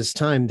around this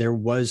time, there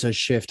was a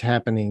shift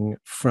happening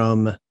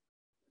from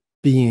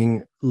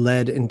being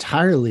led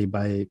entirely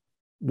by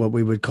what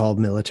we would call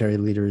military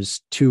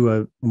leaders to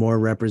a more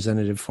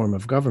representative form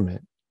of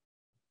government.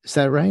 Is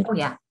that right? Oh,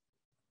 yeah.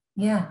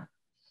 Yeah.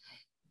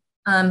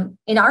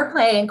 In our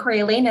play, in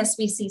Coriolanus,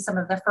 we see some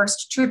of the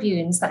first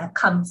tribunes that have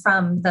come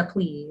from the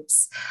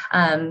plebes.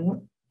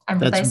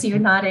 I see you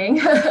nodding.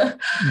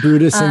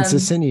 Brutus and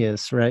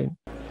Sicinius, right?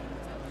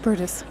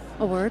 Brutus,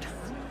 a word?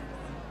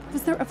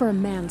 Was there ever a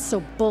man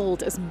so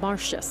bold as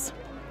Marcius?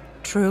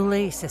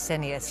 Truly,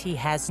 Sicinius, he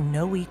has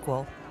no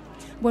equal.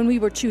 When we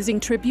were choosing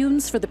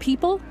tribunes for the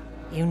people?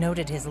 You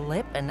noted his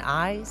lip and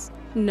eyes?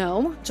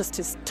 No, just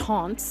his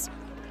taunts.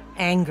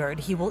 Angered,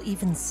 he will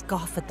even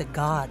scoff at the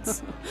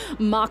gods.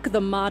 Mock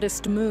the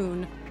modest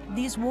moon.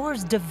 These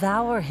wars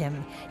devour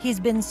him. He's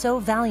been so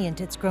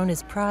valiant it's grown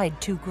his pride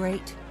too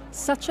great.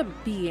 Such a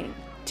being,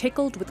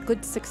 tickled with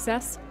good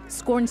success,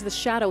 scorns the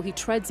shadow he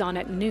treads on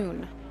at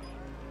noon.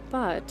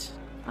 But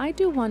I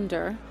do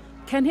wonder,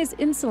 can his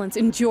insolence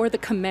endure the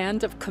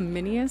command of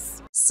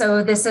Cominius?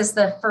 So this is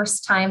the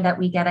first time that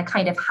we get a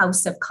kind of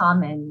House of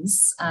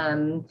Commons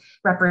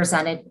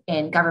represented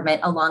in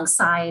government,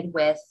 alongside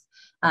with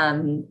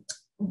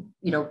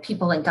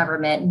people in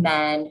government,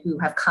 men who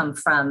have come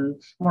from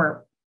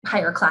more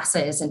higher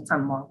classes and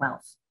from more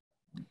wealth.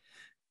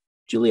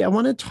 Julie, I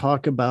want to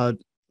talk about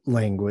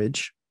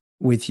language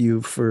with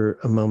you for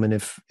a moment,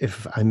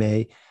 if I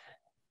may.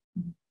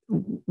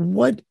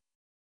 What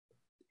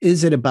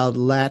is it about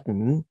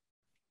Latin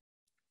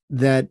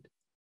that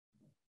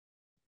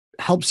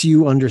helps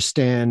you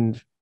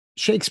understand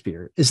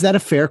Shakespeare? Is that a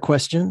fair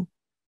question?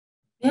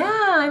 Yeah,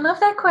 I love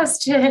that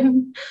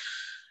question.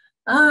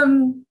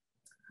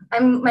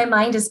 My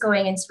mind is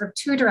going in sort of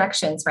two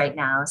directions right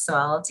now, so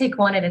I'll take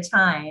one at a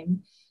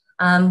time.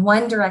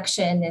 One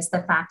direction is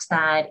the fact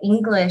that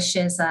English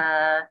is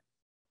a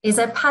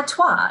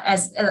patois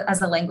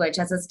as a language,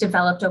 as it's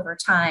developed over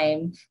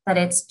time, that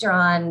it's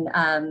drawn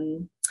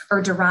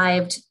or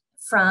derived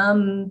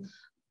from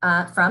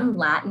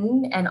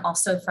Latin, and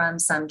also from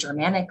some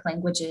Germanic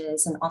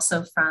languages, and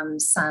also from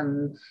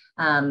some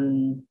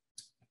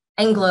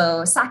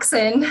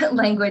Anglo-Saxon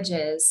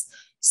languages.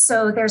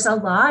 So there's a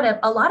lot of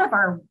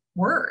our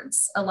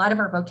words. A lot of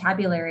our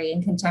vocabulary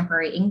in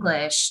contemporary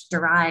English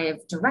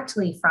derive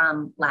directly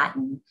from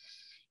Latin.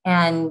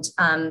 And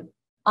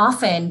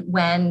often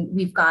when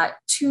we've got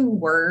two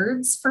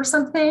words for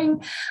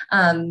something,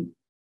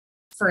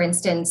 for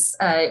instance,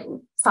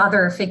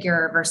 father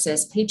figure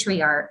versus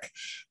patriarch,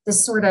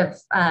 this sort of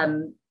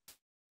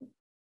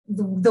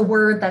the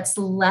word that's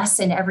less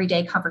in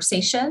everyday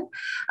conversation,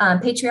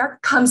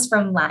 patriarch, comes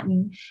from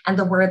Latin, and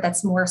the word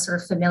that's more sort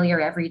of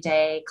familiar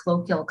everyday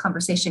colloquial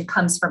conversation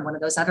comes from one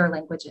of those other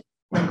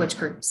language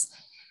groups.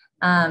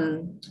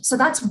 So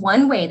that's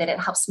one way that it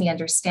helps me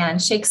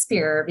understand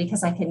Shakespeare,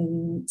 because I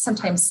can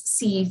sometimes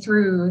see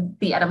through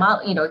the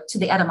to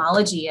the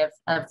etymology of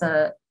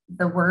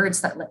the words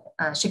that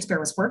Shakespeare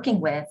was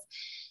working with,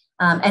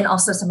 and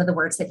also some of the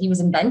words that he was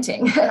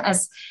inventing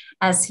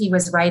as he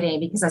was writing,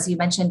 because as you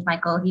mentioned,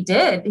 Michael,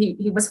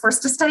 he was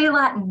forced to study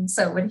Latin.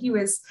 So when he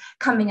was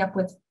coming up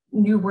with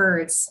new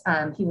words,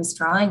 he was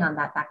drawing on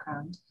that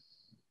background.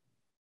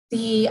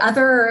 The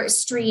other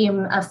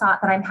stream of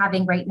thought that I'm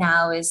having right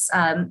now is,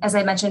 as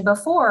I mentioned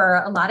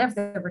before, a lot of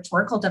the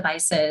rhetorical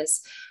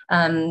devices,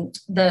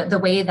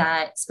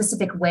 the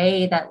specific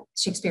way that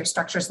Shakespeare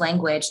structures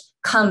language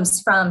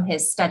comes from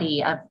his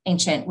study of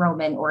ancient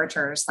Roman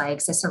orators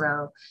like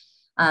Cicero.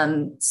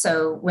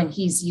 So when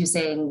he's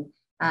using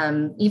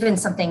even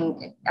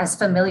something as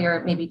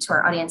familiar maybe to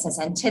our audience as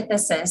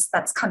antithesis,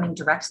 that's coming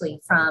directly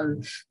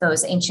from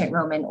those ancient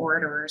Roman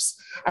orators,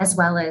 as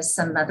well as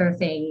some other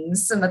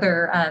things, some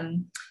other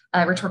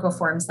rhetorical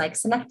forms like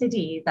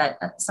synecdoche that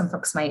some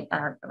folks might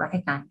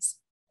recognize.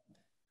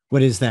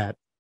 What is that,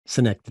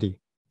 synecdoche?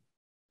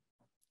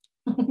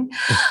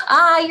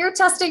 You're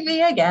testing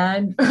me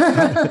again.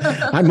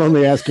 I'm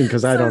only asking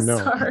because I don't know.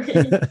 Sorry.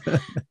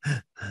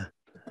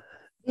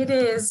 It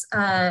is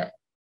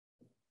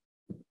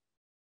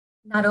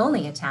not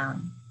only a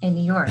town in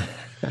New York,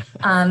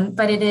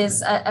 but it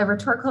is a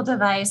rhetorical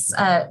device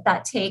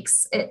that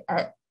takes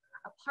a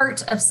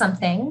part of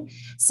something.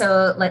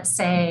 So let's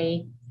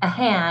say a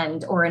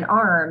hand or an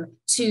arm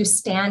to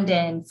stand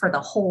in for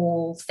the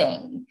whole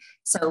thing.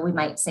 So we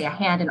might say a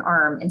hand and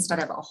arm instead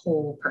of a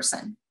whole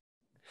person.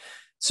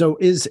 So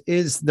is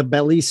the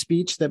belly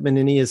speech that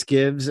Menenius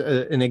gives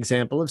an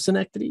example of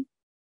synecdoche?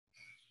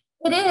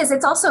 It is.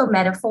 It's also a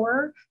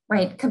metaphor,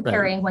 right?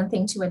 Comparing one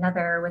thing to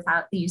another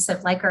without the use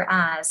of like or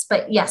as.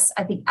 But yes,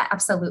 I think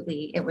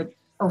absolutely it would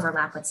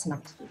overlap with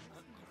synecdoche.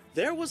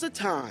 There was a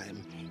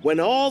time when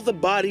all the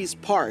body's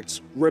parts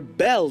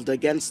rebelled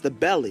against the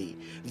belly,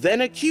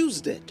 then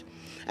accused it.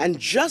 And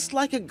just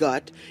like a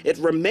gut, it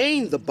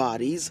remained the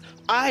body's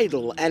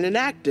idle and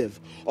inactive,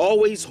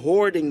 always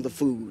hoarding the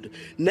food,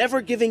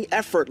 never giving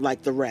effort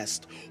like the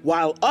rest,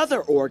 while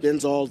other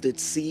organs all did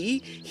see,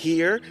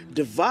 hear,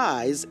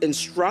 devise,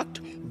 instruct,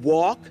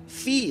 walk,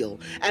 feel,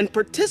 and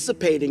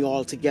participating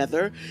all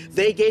together,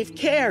 they gave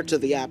care to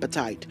the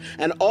appetite,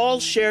 and all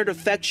shared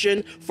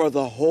affection for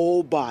the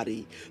whole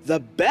body. The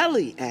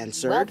belly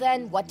answered, "Well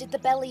then, what did the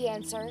belly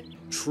answer?"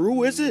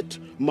 "True is it,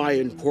 my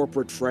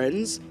incorporate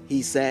friends,"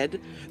 he said,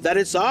 "that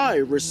it's I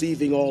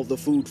receiving all the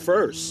food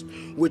first,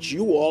 which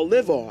you all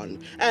live on,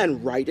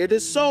 and right it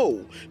is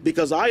so,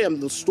 because I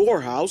am the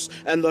storehouse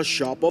and the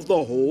shop of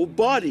the whole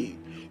body.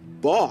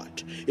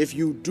 But if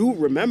you do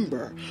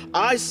remember,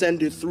 I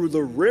send it through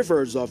the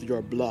rivers of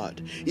your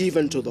blood,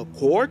 even to the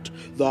court,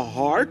 the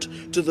heart,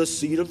 to the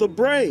seat of the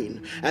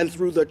brain, and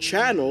through the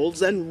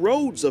channels and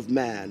roads of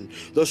man,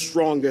 the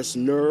strongest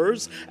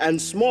nerves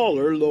and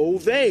smaller low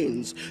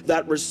veins,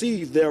 that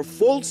receive their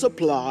full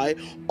supply,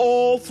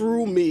 all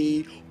through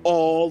me,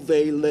 all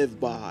they live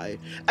by,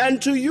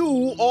 and to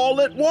you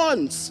all at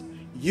once.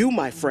 You,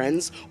 my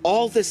friends,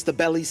 all this the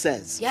belly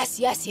says." Yes,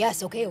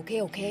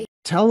 okay.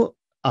 Tell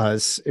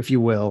us, if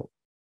you will,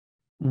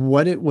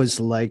 what it was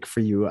like for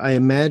you. I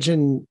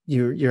imagine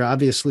you're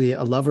obviously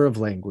a lover of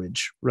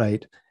language,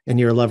 right? And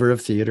you're a lover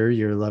of theater,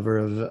 you're a lover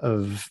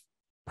of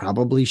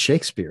probably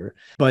Shakespeare,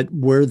 but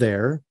were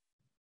there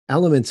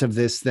elements of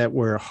this that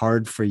were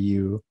hard for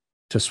you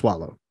to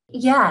swallow?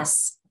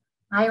 Yes,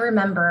 I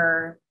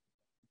remember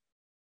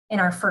in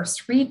our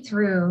first read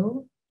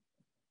through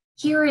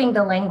hearing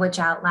the language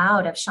out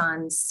loud of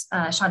San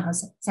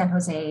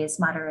Jose's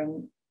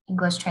modern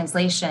English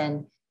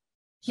translation,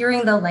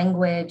 hearing the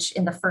language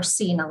in the first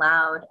scene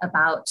aloud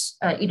about,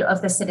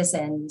 of the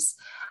citizens,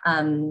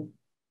 the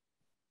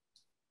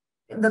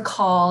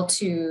call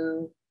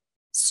to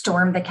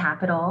storm the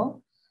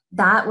Capitol,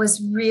 that was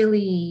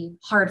really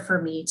hard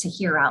for me to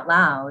hear out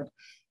loud.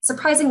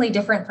 Surprisingly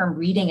different from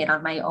reading it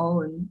on my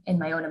own, in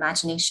my own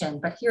imagination,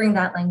 but hearing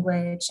that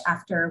language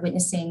after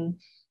witnessing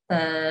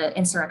the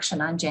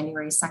insurrection on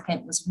January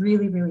 2nd was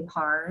really, really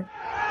hard.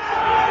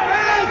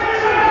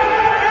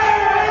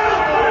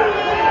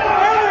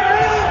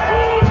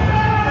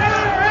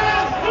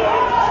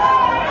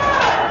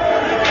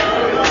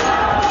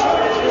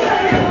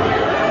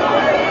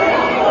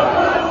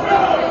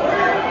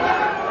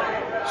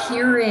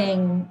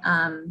 Hearing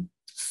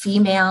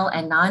female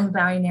and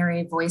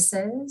non-binary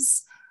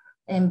voices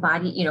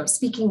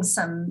speaking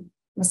some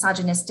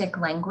misogynistic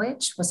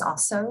language was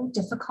also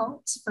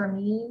difficult for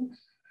me.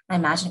 I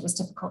imagine it was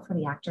difficult for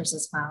the actors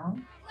as well.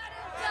 He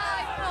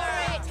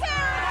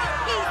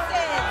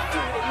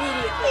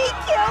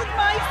killed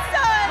my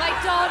son! My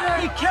daughter!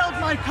 He killed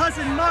my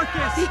cousin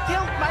Marcus! He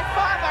killed my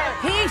father!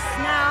 Peace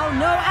now!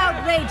 No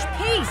outrage!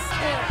 Peace!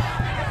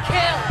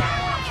 Kill!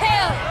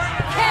 Kill!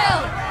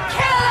 Kill!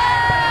 Kill!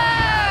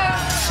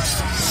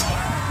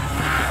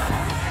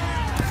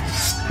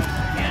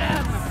 Get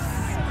him!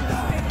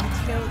 I'll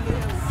kill you!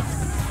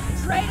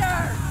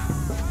 Traitor!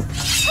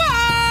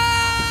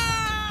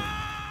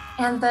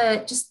 And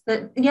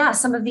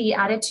some of the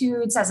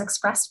attitudes as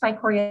expressed by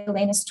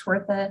Coriolanus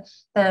toward the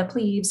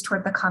plebes,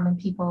 toward the common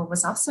people,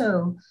 was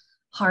also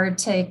hard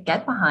to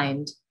get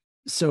behind.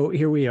 So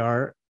here we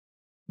are,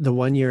 the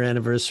 1-year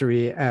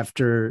anniversary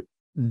after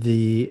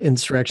the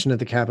insurrection at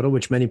the Capitol,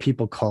 which many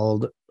people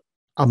called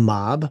a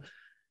mob.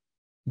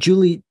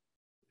 Julie,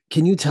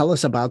 can you tell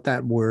us about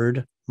that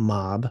word,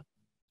 mob?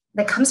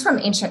 That comes from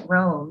ancient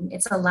Rome.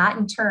 It's a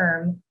Latin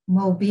term,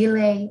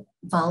 mobile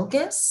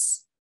vulgus.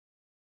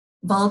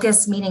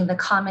 Vulgus meaning the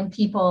common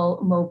people,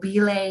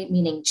 mobile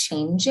meaning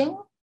changing.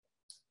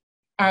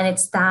 And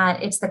it's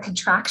the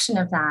contraction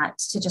of that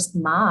to just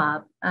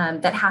mob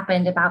that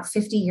happened about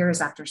 50 years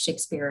after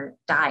Shakespeare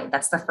died.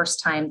 That's the first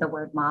time the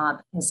word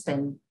mob has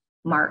been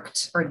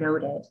marked or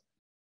noted.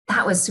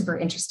 That was super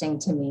interesting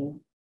to me.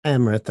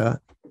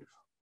 Amrita,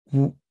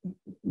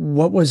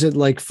 what was it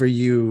like for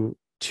you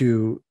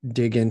to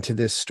dig into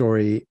this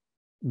story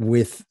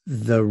with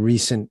the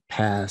recent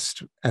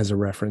past as a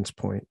reference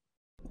point?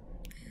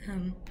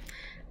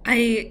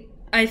 I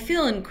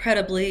feel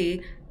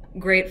incredibly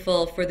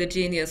grateful for the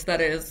genius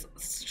that is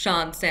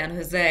Sean San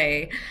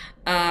Jose.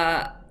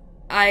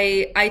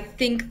 I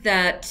think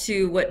that,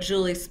 to what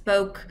Julie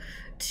spoke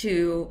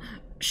to,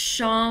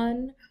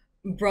 Sean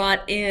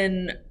brought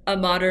in a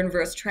modern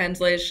verse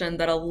translation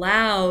that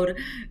allowed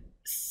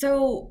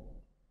so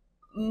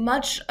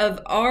much of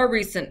our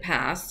recent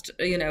past,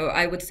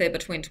 I would say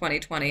between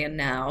 2020 and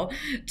now,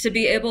 to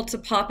be able to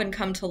pop and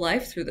come to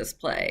life through this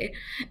play.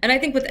 And I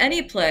think with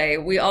any play,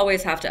 we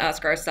always have to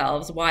ask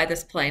ourselves, why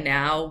this play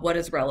now? What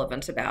is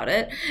relevant about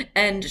it?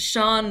 And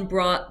Sean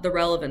brought the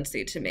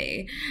relevancy to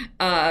me,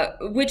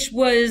 which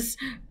was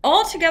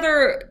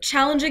altogether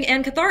challenging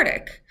and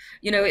cathartic.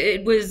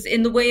 It was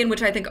in the way in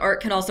which I think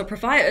art can also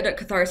provide a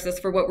catharsis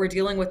for what we're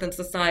dealing with in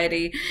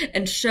society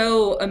and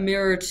show a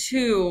mirror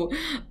to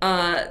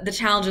the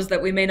challenges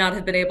that we may not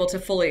have been able to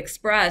fully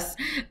express.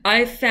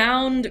 I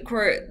found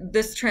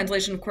this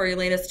translation of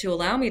Coriolanus to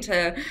allow me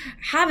to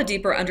have a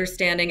deeper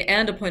understanding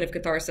and a point of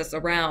catharsis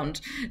around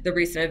the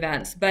recent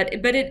events. But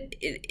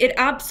it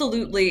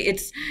absolutely,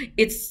 it's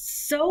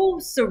so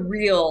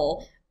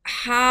surreal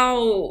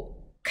how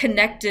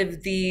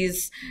connective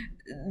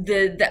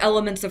the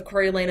elements of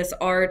Coriolanus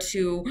are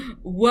to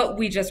what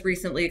we just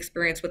recently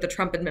experienced with the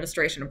Trump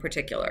administration in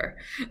particular.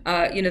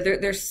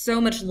 There's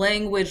so much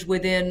language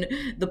within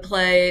the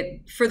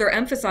play, further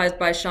emphasized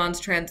by Sean's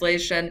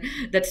translation,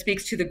 that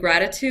speaks to the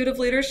gratitude of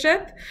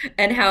leadership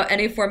and how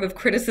any form of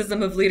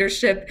criticism of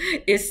leadership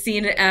is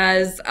seen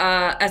as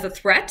a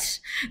threat.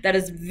 That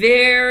is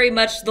very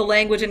much the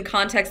language and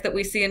context that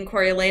we see in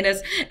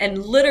Coriolanus.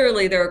 And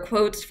literally there are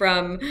quotes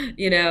from,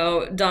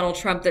 Donald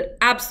Trump that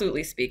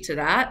absolutely speak to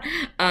that.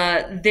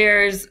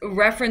 There's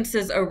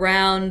references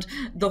around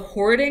the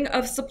hoarding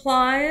of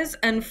supplies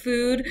and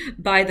food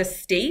by the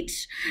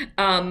state,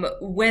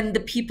 when the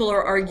people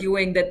are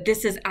arguing that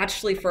this is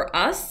actually for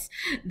us.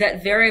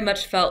 That very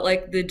much felt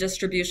like the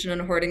distribution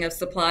and hoarding of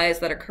supplies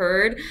that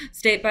occurred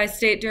state by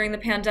state during the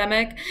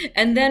pandemic.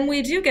 And then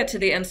we do get to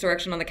the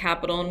insurrection on the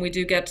Capitol, and we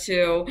do get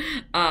to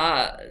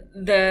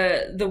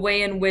the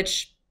way in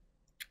which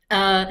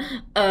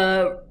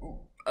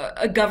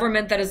a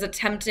government that is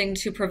attempting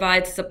to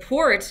provide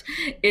support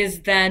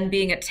is then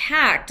being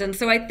attacked. And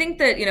so I think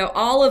that,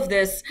 all of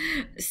this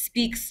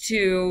speaks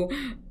to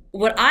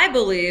what I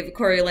believe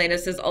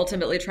Coriolanus is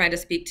ultimately trying to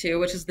speak to,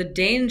 which is the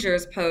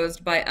dangers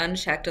posed by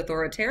unchecked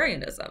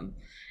authoritarianism.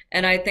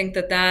 And I think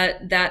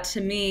that to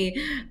me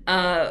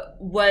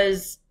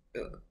was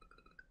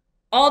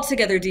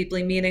altogether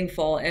deeply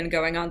meaningful in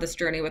going on this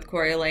journey with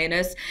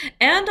Coriolanus,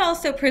 and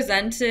also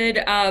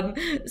presented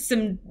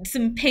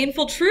some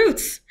painful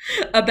truths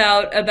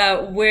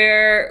about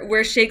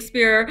where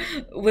Shakespeare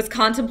was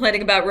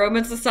contemplating about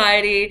Roman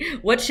society,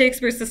 what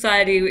Shakespeare's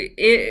society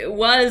it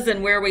was,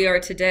 and where we are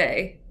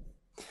today.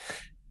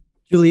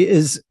 Julie,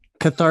 is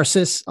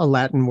catharsis a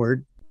Latin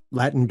word,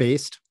 Latin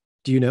based?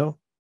 Do you know?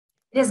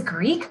 It is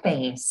Greek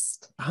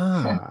based.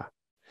 Ah.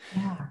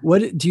 Yeah.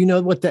 What do you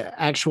know what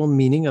the actual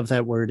meaning of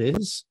that word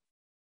is?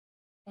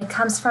 It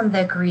comes from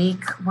the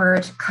Greek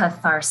word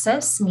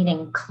katharsis,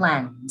 meaning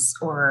cleanse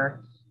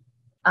or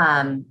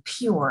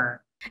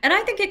pure. And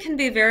I think it can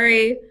be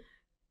very,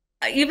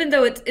 even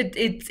though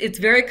it's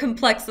very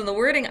complex in the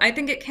wording, I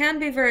think it can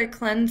be very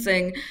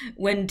cleansing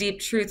when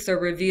deep truths are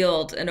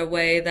revealed in a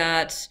way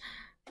that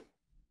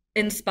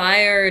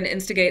inspire and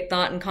instigate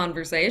thought and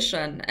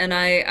conversation. And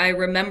I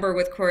remember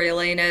with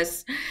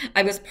Coriolanus,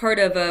 I was part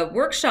of a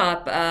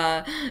workshop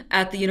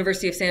at the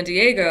University of San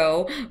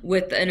Diego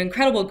with an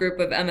incredible group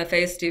of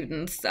MFA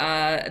students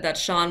that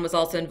Sean was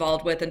also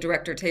involved with, and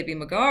director Taby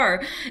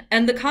Magar.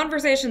 And the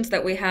conversations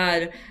that we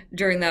had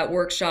during that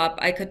workshop,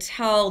 I could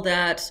tell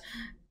that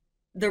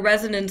the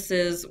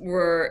resonances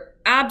were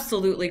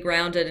absolutely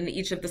grounded in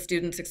each of the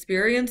students'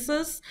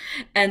 experiences,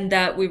 and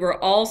that we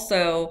were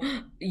also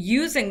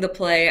using the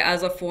play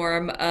as a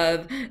form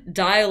of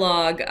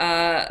dialogue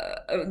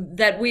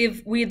that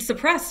we'd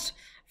suppressed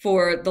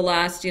for the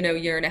last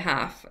year and a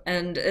half,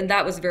 and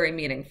that was very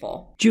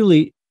meaningful.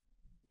 Julie,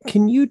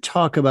 can you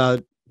talk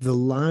about the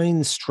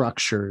line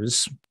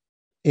structures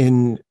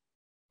in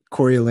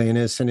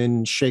Coriolanus and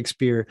in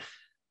Shakespeare,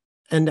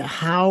 and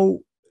how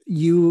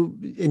you,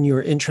 in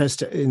your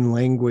interest in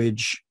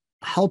language,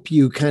 help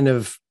you kind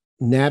of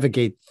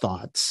navigate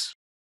thoughts?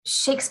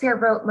 Shakespeare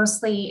wrote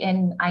mostly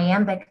in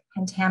iambic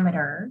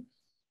pentameter.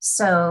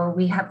 So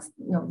we have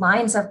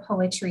lines of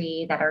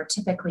poetry that are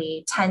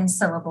typically 10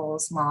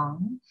 syllables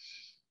long.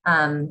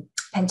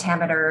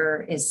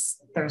 Pentameter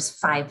there's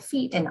 5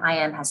 feet, and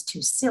iamb has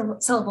 2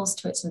 syllables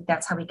to it. So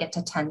that's how we get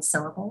to 10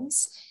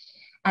 syllables.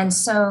 And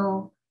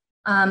so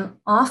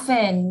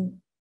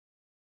often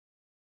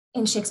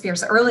in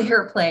Shakespeare's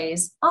earlier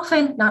plays,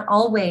 often, not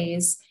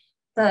always,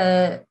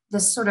 the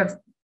sort of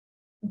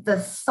the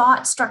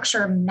thought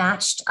structure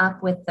matched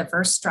up with the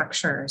verse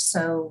structure.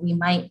 So we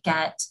might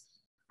get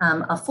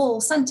a full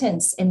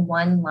sentence in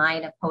one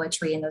line of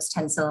poetry in those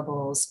 10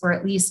 syllables, or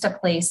at least a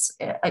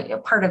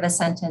part of a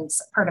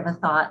sentence, part of a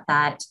thought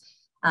that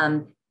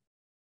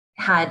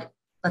had,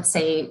 let's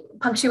say,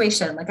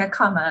 punctuation, like a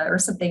comma or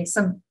something,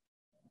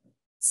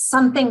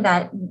 something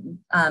that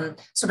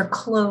sort of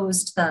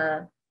closed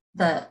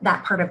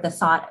that part of the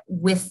thought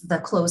with the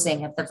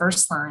closing of the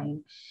verse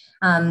line.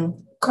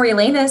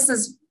 Coriolanus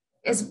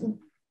is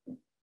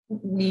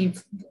we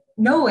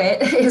know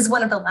it, is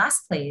one of the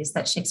last plays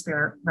that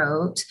Shakespeare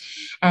wrote,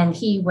 and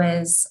he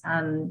was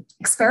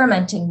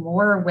experimenting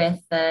more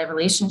with the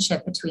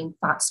relationship between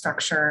thought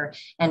structure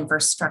and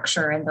verse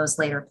structure in those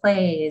later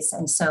plays.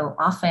 And so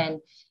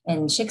often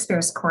in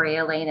Shakespeare's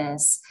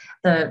Coriolanus,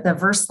 the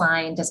verse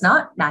line does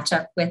not match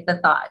up with the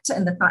thought,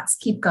 and the thoughts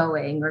keep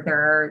going, or there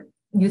are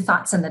new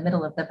thoughts in the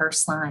middle of the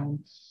verse line.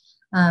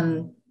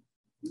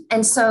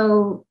 And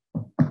so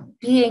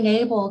being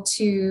able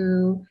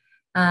to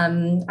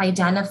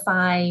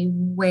identify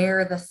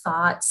where the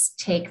thoughts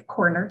take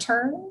corner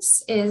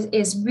turns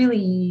is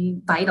really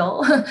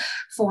vital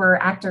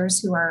for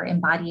actors who are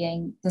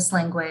embodying this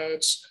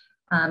language,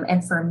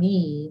 and for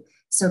me.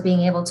 So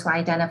being able to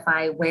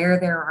identify where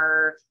there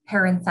are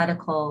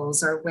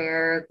parentheticals, or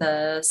where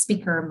the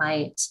speaker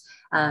might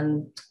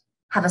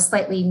have a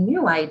slightly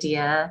new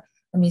idea.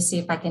 Let me see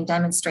if I can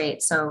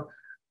demonstrate. So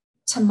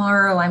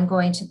tomorrow I'm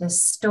going to the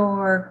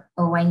store.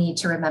 Oh, I need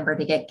to remember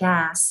to get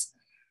gas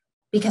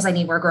because I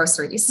need more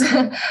groceries.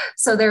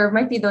 So there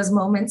might be those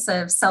moments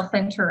of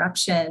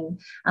self-interruption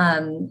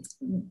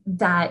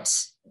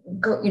that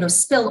go,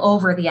 spill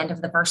over the end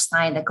of the verse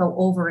line, that go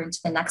over into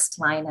the next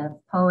line of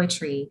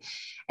poetry.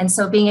 And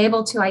so being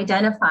able to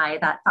identify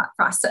that thought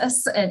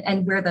process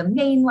and where the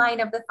main line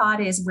of the thought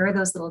is, where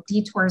those little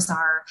detours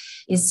are,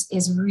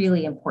 is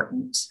really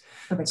important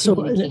for the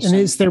communication.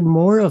 And is there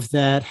more of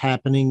that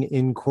happening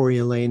in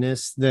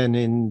Coriolanus than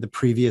in the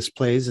previous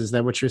plays? Is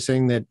that what you're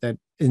saying? That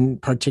in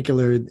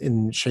particular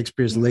in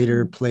Shakespeare's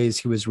later plays,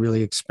 he was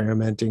really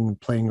experimenting,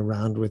 playing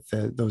around with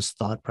those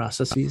thought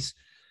processes?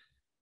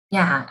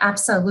 Yeah,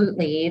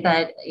 absolutely.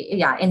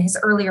 In his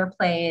earlier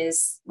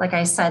plays, like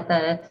I said,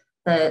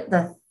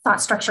 the thought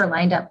structure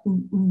lined up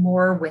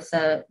more with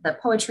the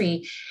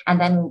poetry. And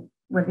then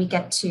when we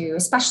get to,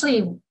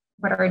 especially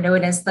what are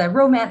known as the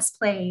romance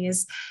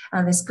plays,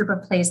 this group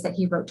of plays that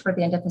he wrote toward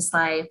the end of his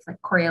life,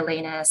 like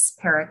Coriolanus,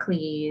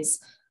 Pericles,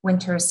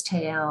 Winter's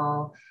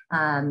Tale,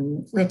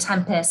 Le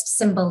Tempest,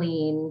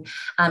 Cymbeline,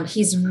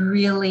 he's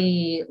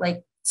really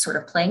sort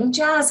of playing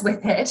jazz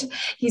with it.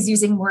 He's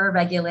using more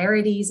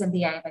irregularities in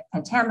the iambic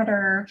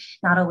pentameter,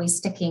 not always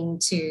sticking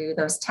to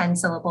those 10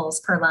 syllables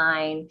per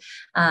line.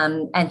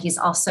 And he's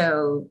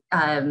also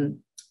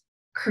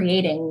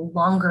creating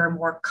longer,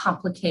 more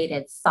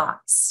complicated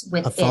thoughts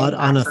within a thought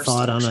on a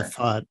thought on a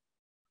thought.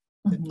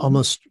 Mm-hmm.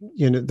 Almost,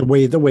 the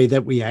way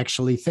that we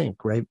actually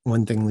think, right?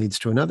 One thing leads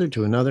to another,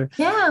 to another.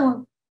 Yeah,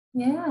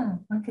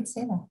 I could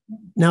say that. Yeah.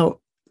 Now,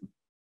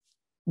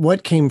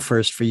 what came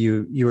first for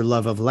you, your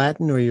love of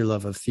Latin or your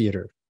love of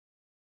theater?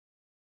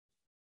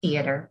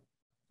 Theater.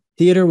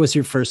 Theater was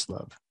your first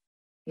love?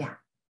 Yeah.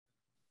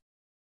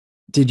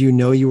 Did you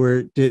know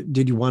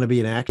did you want to be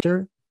an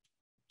actor?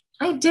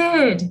 I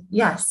did,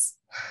 yes.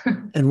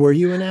 And were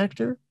you an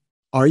actor?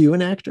 Are you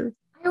an actor?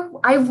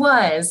 I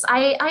was.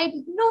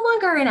 I'm no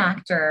longer an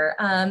actor.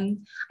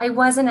 I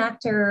was an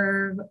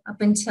actor up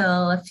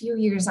until a few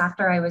years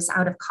after I was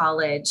out of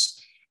college.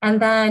 And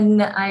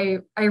then I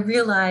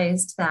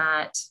realized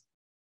that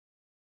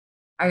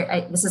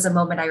this is a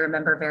moment I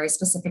remember very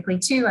specifically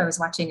too. I was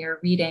watching a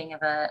reading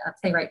of a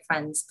playwright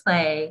friend's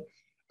play,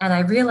 and I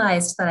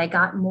realized that I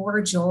got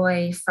more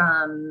joy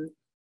from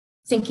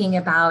thinking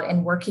about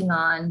and working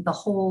on the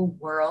whole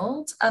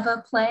world of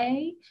a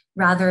play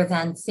rather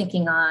than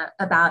thinking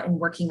about and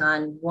working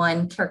on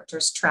one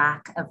character's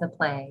track of the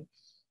play.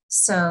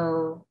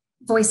 So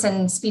voice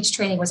and speech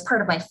training was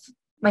part of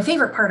my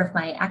favorite part of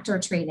my actor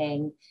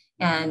training.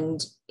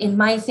 And in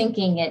my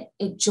thinking,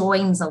 it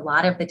joins a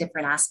lot of the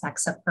different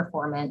aspects of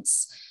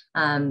performance.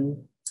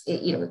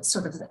 It's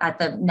sort of at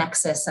the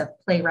nexus of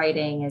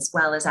playwriting as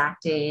well as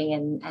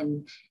acting,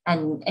 and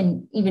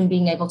even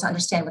being able to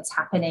understand what's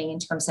happening in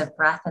terms of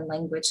breath and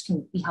language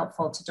can be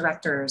helpful to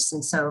directors.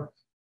 And so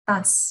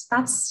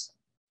that's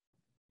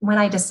when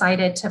I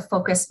decided to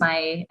focus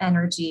my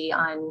energy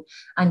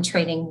on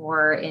training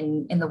more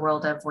in the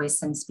world of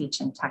voice and speech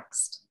and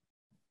text.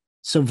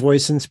 So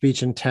voice and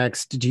speech and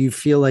text, do you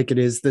feel like it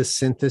is the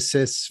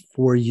synthesis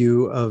for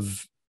you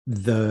of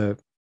the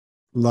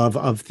love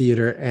of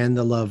theater and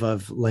the love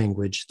of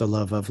language, the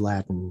love of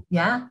Latin?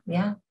 Yeah.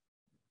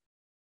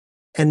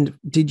 And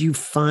did you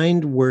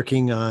find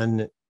working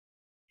on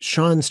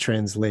Sean's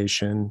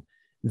translation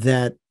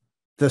that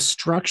the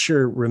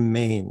structure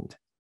remained,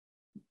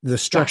 the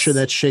structure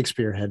that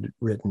Shakespeare had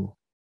written?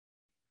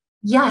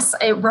 Yes,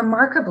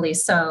 remarkably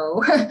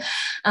so.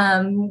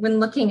 When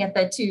looking at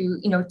the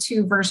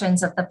two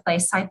versions of the play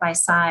side by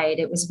side,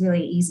 it was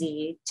really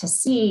easy to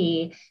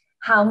see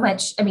how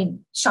much,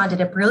 Sean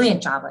did a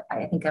brilliant job,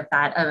 I think, of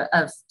that,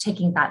 of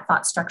taking that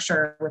thought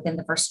structure within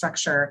the verse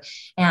structure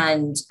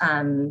and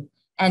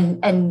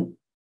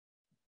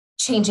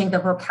changing the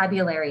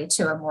vocabulary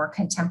to a more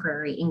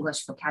contemporary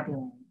English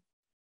vocabulary.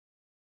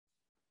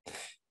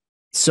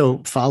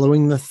 So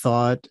following the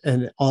thought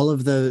and all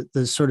of the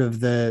sort of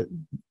the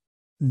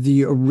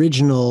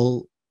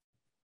original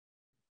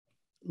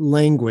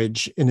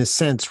language, in a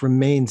sense,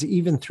 remains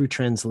even through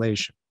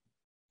translation.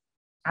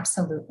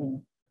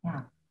 Absolutely,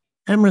 yeah.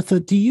 Amrita,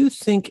 do you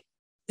think,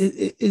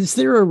 is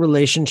there a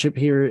relationship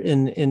here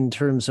in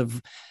terms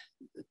of,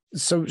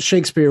 so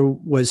Shakespeare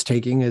was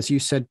taking, as you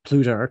said,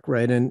 Plutarch,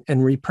 right, and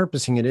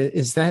repurposing it.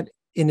 Is that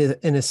in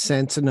a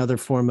sense another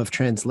form of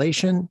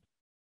translation?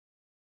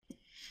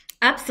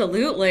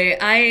 Absolutely.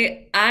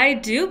 I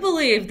do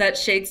believe that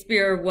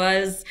Shakespeare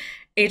was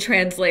a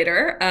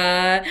translator.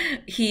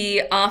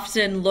 He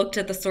often looked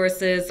at the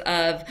sources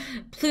of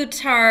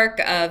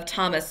Plutarch, of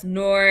Thomas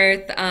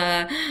North.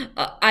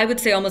 I would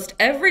say almost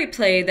every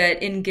play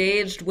that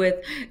engaged with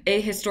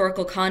a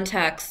historical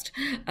context,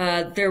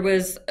 there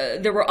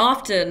were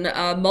often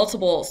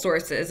multiple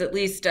sources, at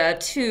least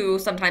two,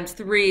 sometimes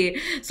three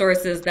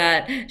sources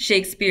that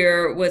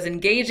Shakespeare was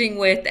engaging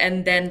with,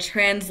 and then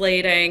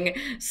translating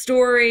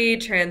story,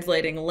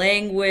 translating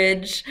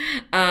language.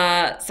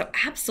 So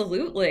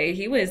absolutely,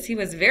 he was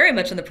very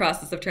much in the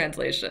process of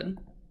translation.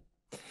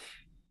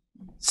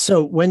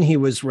 So when he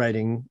was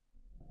writing,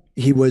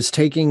 he was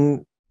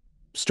taking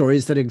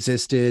stories that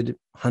existed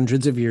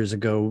hundreds of years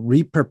ago,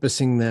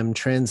 repurposing them,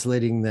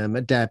 translating them,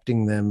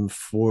 adapting them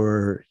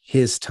for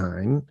his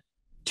time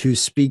to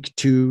speak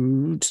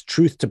to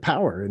truth to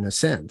power, in a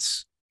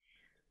sense.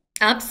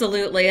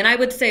 Absolutely. And I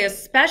would say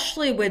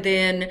especially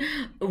within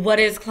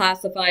what is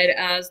classified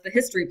as the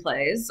history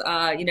plays,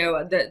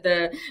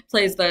 the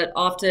plays that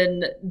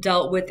often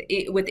dealt with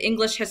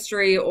English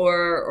history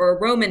or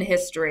Roman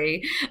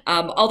history.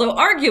 Although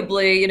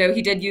arguably,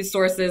 he did use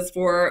sources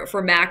for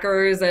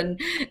Mackers and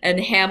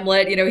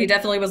Hamlet. He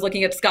definitely was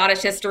looking at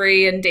Scottish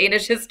history and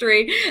Danish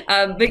history.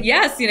 But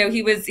yes,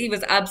 he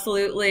was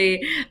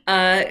absolutely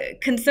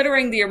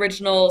considering the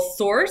original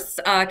source,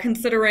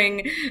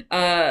 considering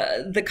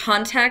the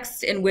context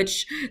in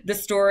which the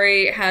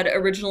story had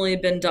originally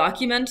been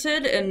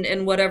documented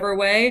in whatever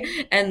way,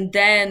 and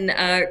then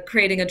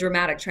creating a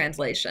dramatic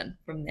translation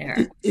from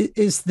there.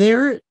 Is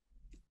there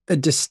a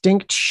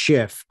distinct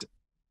shift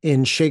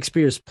in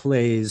Shakespeare's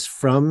plays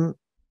from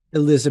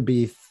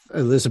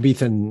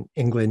Elizabethan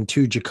England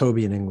to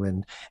Jacobean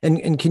England?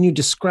 And can you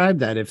describe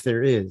that if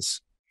there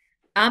is?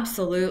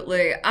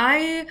 Absolutely.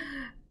 I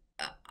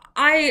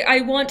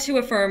want to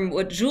affirm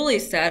what Julie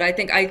said. I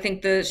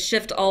think the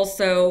shift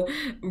also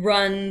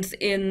runs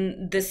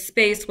in the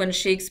space when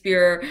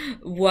Shakespeare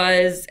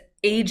was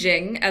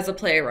aging as a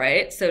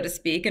playwright, so to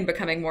speak, and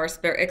becoming more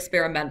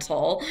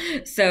experimental.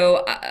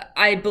 So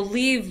I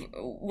believe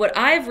what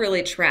I've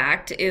really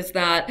tracked is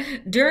that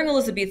during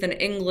Elizabethan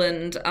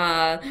England,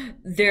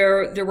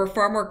 there were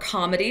far more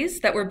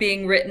comedies that were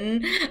being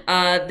written.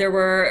 There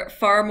were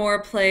far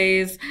more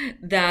plays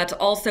that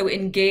also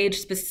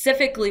engaged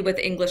specifically with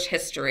English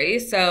history.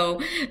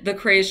 So the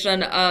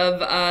creation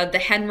of the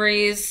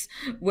Henrys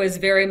was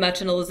very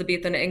much in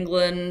Elizabethan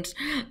England.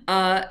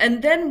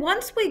 And then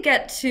once we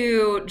get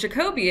to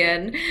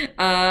Jacobean,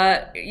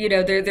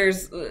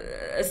 there's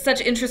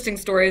such interesting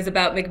stories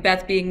about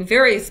Macbeth being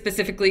very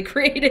specifically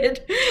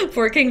created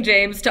for King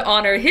James to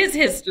honor his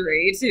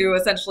history, to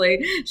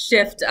essentially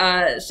shift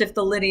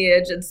the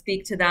lineage and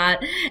speak to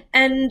that.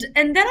 And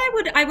then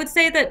I would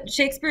say that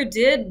Shakespeare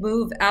did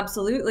move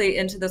absolutely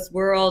into this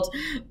world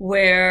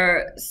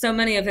where so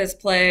many of his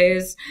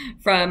plays,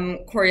 from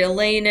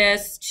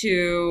Coriolanus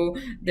to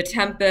The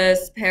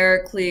Tempest,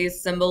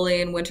 Pericles,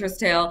 Cymbeline, Winter's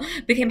Tale,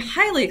 became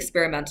highly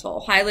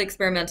experimental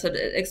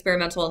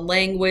in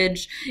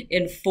language,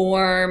 in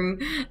form.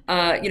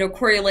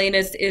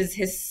 Coriolanus is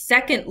his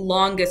second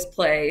longest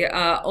play,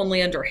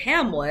 only under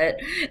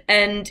Hamlet.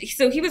 And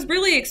so he was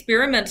really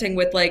experimenting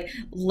with like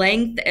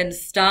length and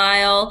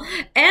style.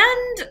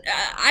 And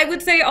I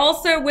would say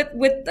also with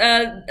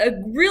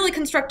a really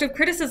constructive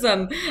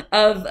criticism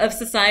of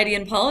society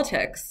and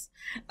politics.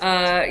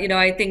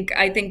 I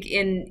think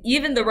in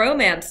even the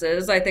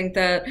romances, I think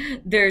that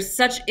there's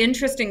such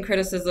interesting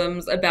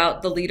criticisms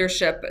about the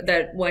leadership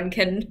that one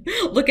can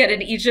look at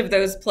in each of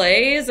those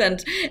plays,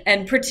 and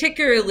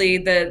particularly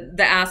the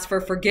ask for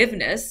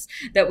forgiveness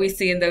that we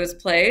see in those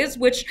plays,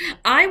 which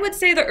I would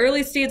say the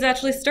early seeds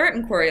actually start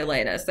in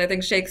Coriolanus. I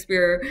think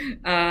Shakespeare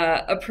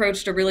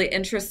approached a really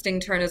interesting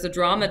turn as a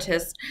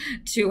dramatist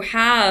to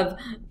have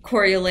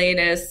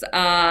Coriolanus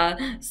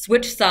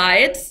switch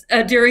sides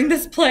during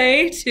this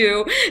play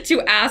to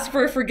ask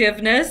for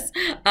forgiveness,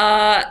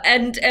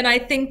 and I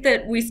think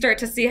that we start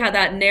to see how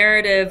that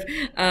narrative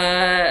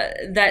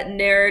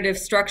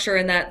structure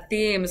and that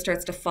theme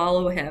starts to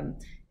follow him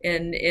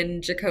in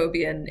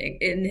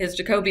his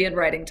Jacobean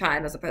writing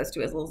time as opposed to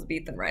his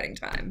Elizabethan writing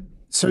time.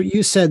 So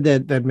you said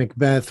that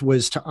Macbeth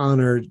was to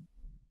honor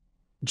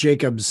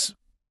Jacob's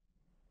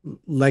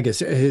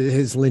legacy,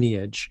 his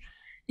lineage.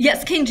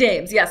 Yes, King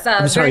James. Yes,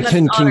 I'm sorry,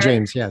 King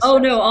James. Yes. Oh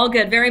no, all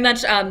good. Very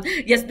much.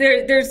 Yes,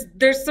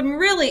 there's some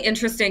really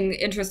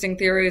interesting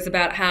theories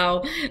about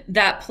how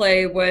that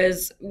play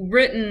was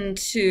written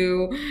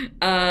to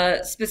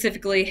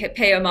specifically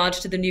pay homage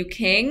to the new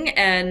king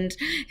and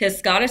his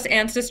Scottish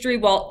ancestry,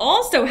 while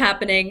also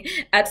happening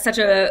at such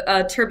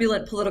a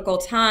turbulent political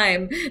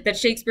time that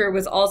Shakespeare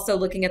was also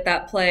looking at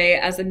that play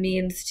as a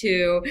means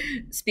to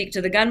speak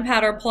to the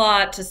gunpowder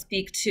plot, to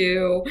speak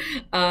to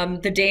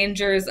the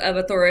dangers of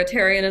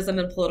authoritarianism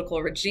and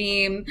political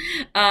regime.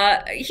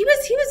 He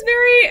was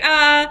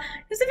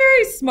a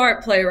very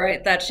smart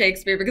playwright, that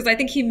Shakespeare, because I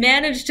think he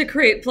managed to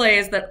create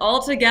plays that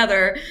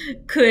altogether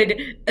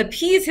could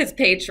appease his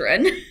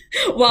patron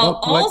while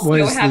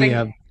also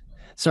having.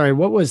 Sorry,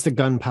 what was the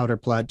gunpowder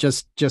plot?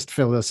 Just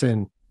fill us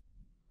in.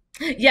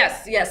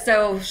 Yes.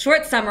 So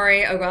short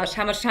summary. Oh gosh,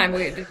 how much time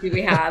do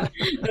we have?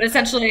 But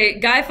essentially,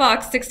 Guy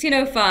Fawkes,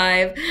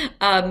 1605.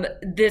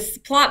 This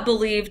plot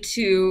believed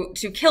to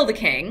kill the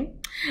king,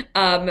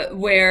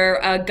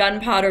 where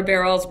gunpowder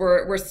barrels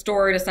were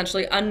stored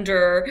essentially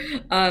under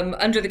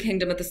the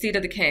kingdom, at the seat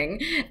of the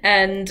king,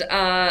 and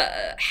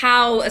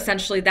how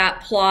essentially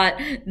that plot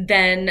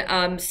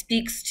then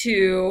speaks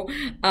to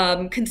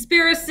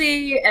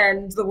conspiracy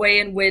and the way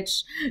in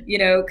which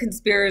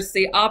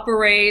conspiracy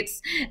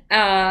operates.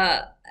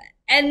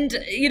 And,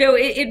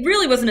 it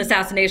really was an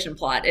assassination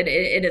plot in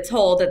its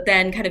whole, that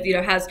then kind of,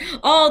 has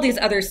all these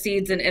other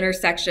seeds and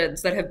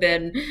intersections that have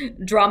been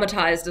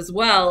dramatized as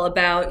well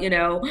about,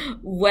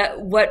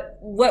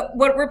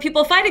 what were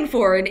people fighting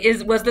for? And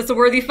was this a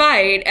worthy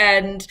fight?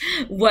 And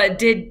what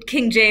did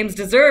King James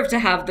deserve to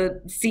have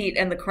the seat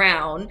and the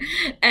crown?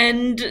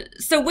 And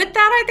so with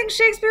that, I think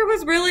Shakespeare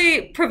was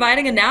really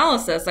providing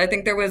analysis. I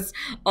think there was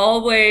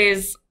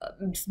always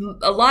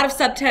a lot of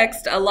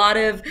subtext, a lot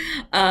of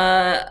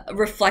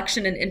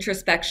reflection and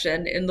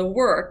introspection in the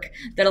work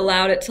that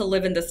allowed it to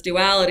live in this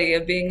duality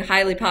of being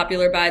highly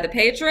popular by the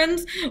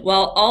patrons,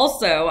 while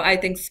also, I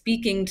think,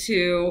 speaking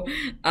to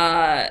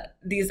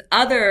these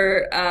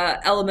other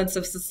elements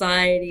of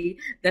society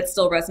that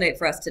still resonate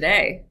for us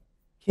today.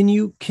 Can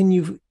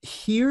you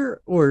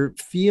hear or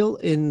feel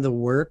in the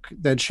work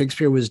that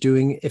Shakespeare was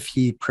doing if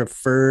he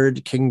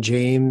preferred King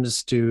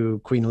James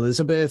to Queen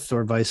Elizabeth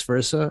or vice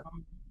versa?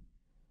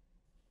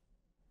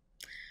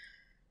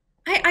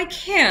 I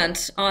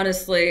can't,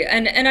 honestly.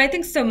 And I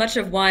think so much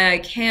of why I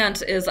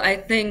can't is I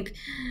think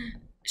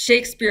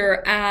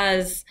Shakespeare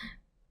as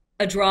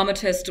a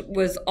dramatist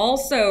was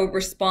also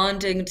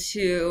responding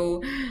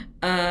to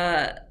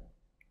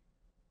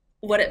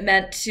what it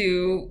meant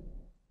to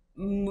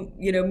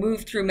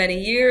move through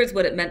many years,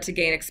 what it meant to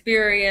gain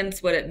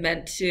experience, what it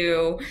meant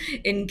to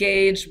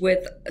engage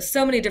with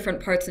so many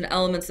different parts and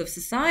elements of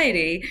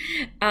society.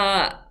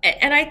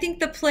 And I think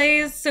the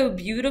plays so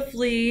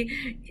beautifully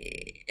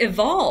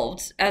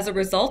evolved as a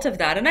result of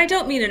that. And I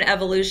don't mean an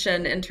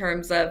evolution in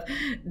terms of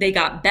they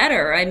got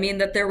better. I mean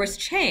that there was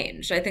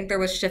change. I think there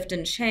was shift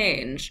and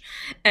change.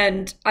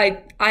 And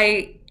I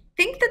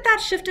think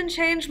that shift and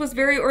change was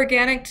very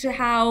organic to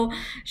how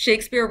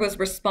Shakespeare was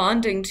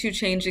responding to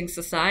changing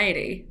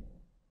society.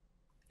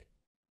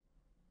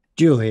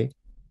 Julie,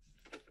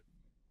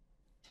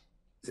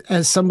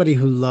 as somebody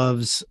who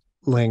loves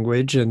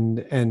language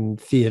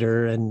and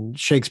theater and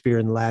Shakespeare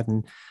and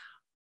Latin,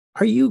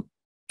 Are you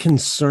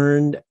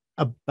concerned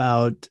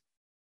about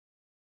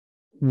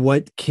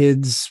what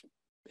kids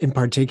in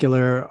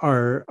particular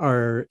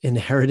are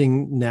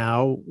inheriting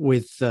now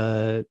with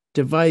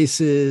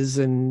devices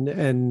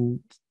and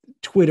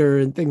Twitter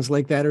and things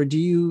like that? Or do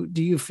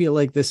you feel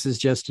like this is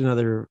just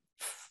another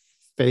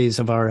phase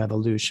of our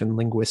evolution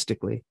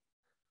linguistically?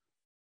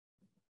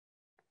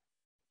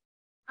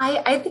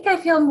 I think I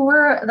feel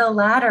more the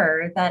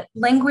latter, that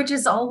language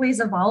is always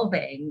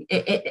evolving.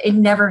 It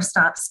never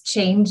stops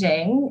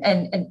changing.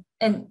 And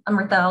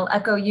Amrita, I'll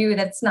echo you.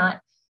 That's not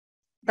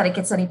that it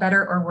gets any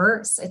better or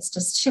worse. It's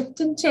just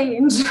shift and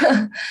change.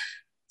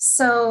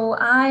 So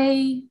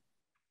I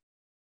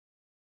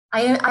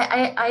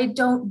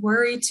don't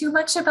worry too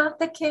much about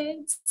the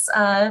kids.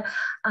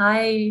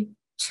 I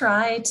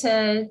try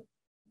to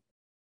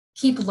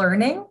keep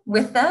learning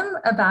with them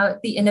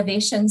about the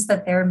innovations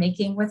that they're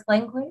making with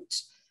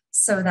language,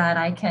 so that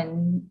I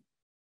can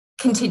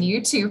continue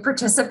to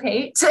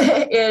participate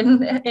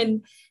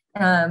in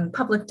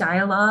public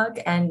dialogue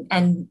and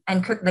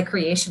the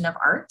creation of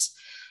art,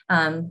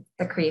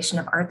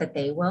 that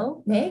they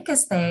will make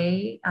as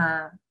they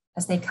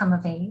come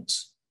of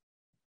age.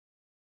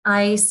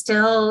 I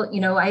still,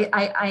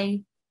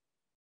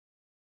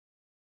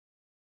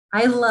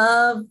 I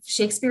love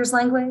Shakespeare's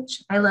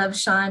language. I love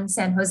Sean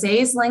San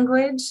Jose's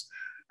language.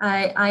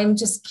 I'm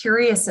just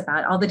curious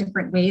about all the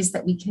different ways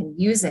that we can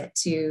use it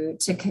to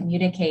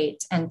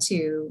communicate and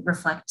to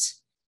reflect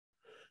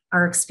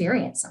our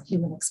experience, our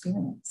human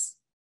experience.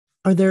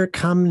 Are there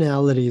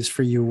commonalities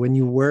for you when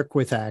you work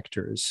with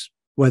actors,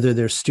 whether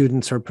they're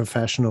students or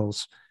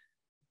professionals,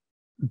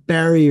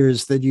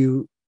 barriers that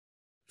you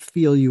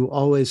feel you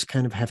always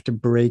kind of have to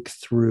break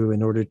through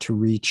in order to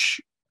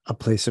reach a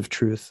place of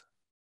truth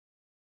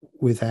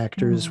with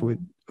actors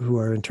who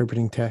are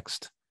interpreting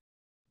text?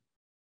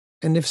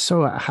 And if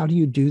so, how do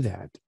you do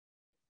that?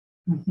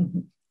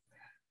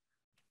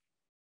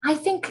 I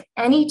think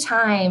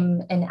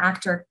anytime an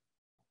actor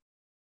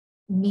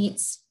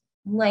meets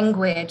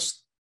language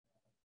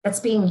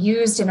that's being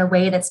used in a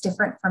way that's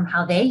different from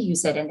how they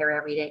use it in their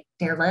everyday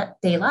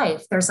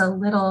life, there's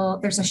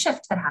a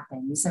shift that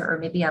happens, or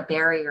maybe a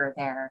barrier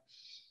there.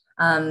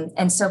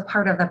 And so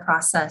part of the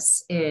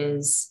process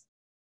is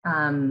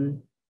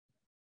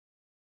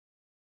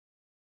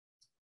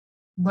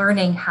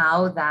learning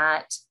how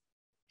that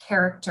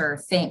character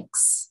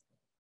thinks,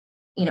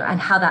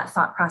 and how that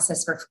thought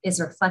process is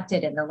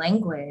reflected in the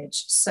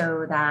language,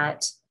 so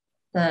that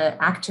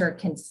the actor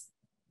can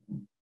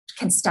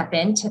step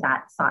into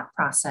that thought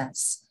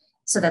process,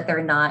 so that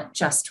they're not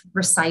just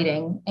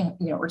reciting,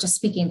 or just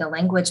speaking the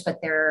language, but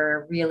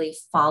they're really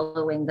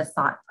following the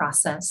thought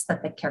process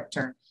that the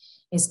character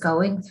is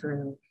going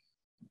through.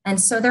 And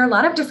so there are a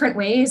lot of different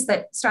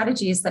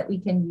strategies that we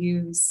can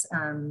use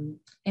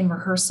in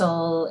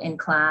rehearsal, in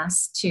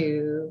class,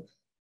 to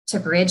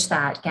bridge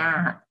that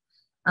gap.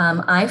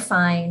 I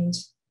find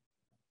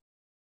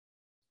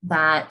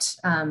that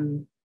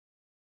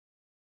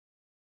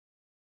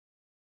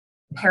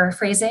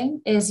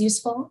paraphrasing is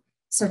useful.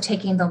 So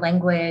taking the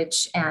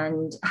language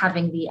and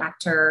having the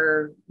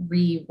actor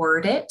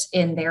reword it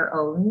in their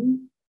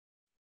own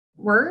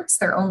words,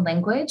 their own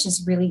language,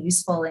 is really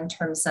useful in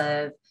terms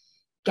of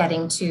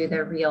getting to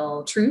the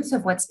real truth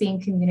of what's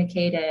being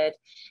communicated,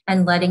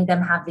 and letting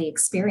them have the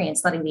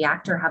experience, letting the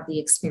actor have the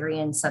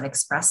experience of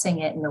expressing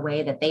it in the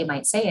way that they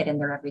might say it in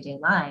their everyday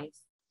life.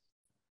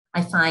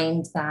 I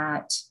find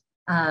that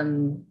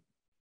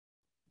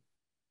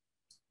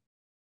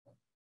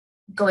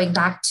going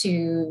back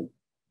to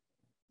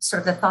sort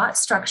of the thought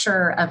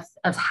structure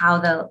of how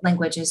the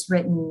language is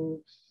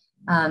written,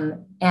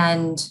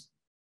 and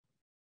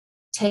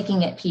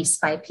taking it piece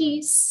by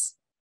piece,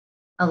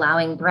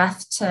 allowing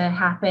breath to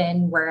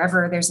happen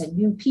wherever there's a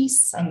new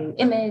piece, a new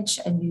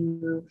image, a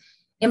new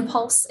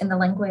impulse in the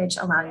language,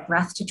 allowing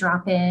breath to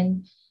drop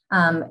in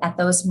at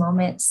those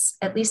moments,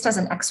 at least as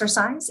an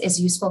exercise, is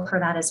useful for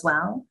that as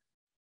well.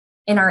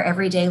 In our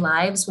everyday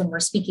lives, when we're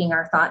speaking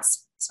our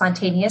thoughts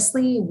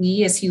spontaneously,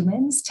 we as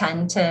humans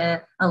tend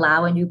to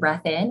allow a new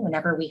breath in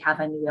whenever we have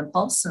a new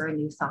impulse or a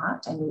new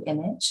thought, a new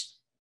image.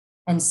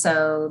 And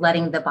so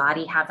letting the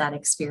body have that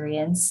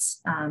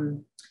experience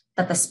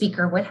that the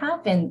speaker would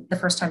have in the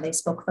first time they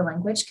spoke the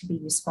language could be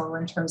useful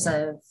in terms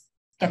of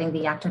getting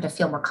the actor to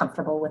feel more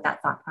comfortable with that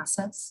thought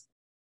process.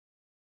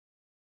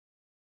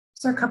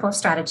 So there are a couple of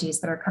strategies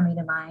that are coming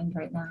to mind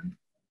right now.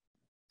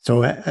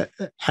 So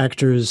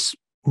actors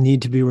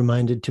need to be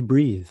reminded to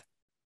breathe.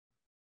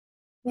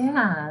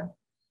 Yeah.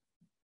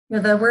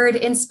 The word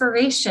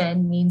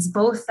inspiration means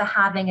both the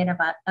having of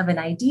an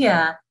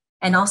idea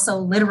and also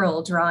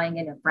literal drawing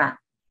in of breath.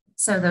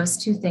 So those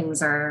two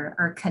things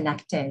are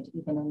connected,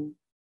 even in.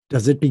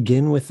 Does it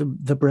begin with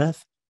the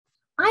breath?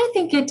 I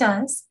think it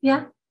does.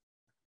 Yeah.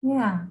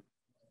 Yeah.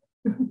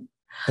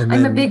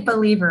 I'm a big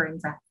believer in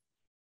breath.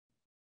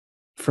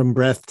 From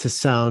breath to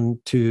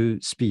sound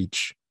to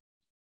speech.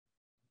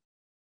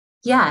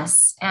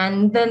 Yes.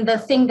 And then the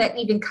thing that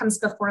even comes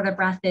before the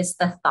breath is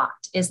the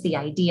thought, is the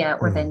idea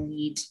or the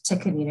need to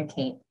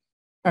communicate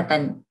that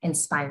then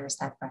inspires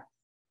that breath.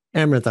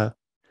 Amrita,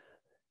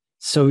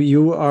 So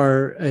you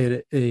are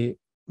a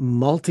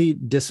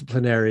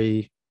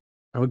multidisciplinary,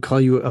 I would call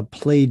you a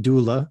play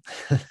doula,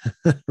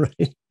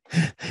 right?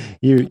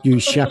 You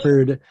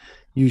shepherd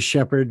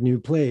new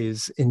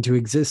plays into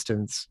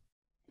existence.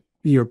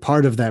 You're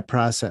part of that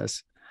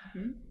process.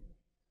 Mm-hmm.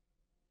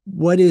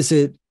 What is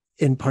it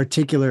in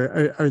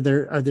particular? Are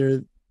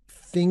there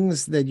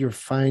things that you're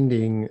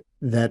finding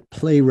that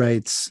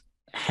playwrights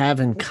have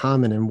in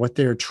common and what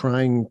they're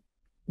trying,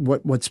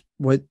 what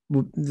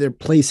their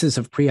places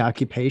of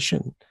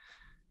preoccupation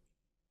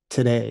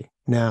today,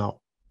 now?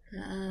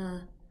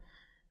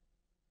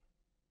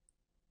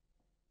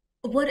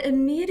 What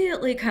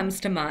immediately comes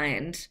to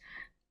mind,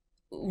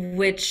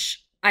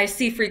 which I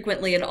see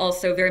frequently and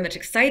also very much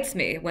excites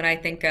me when I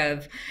think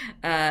of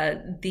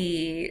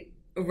the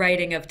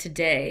writing of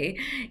today,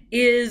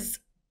 is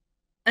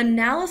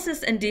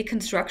analysis and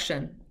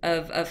deconstruction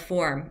of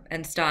form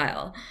and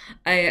style.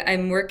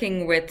 I'm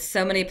working with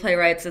so many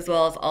playwrights, as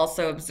well as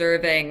also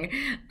observing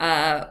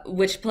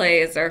which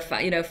plays are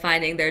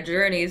finding their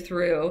journey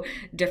through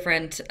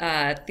different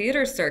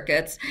theater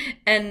circuits.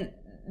 And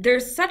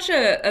there's such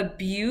a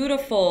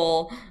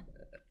beautiful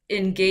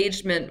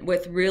engagement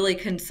with really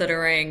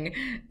considering,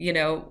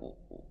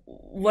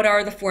 what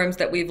are the forms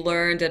that we've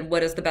learned and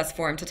what is the best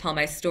form to tell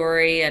my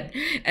story,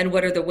 and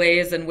what are the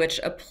ways in which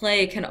a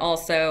play can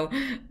also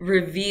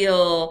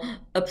reveal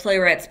a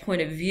playwright's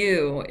point of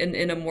view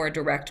in a more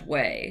direct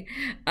way,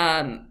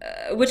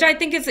 which I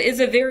think is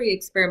a very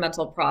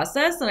experimental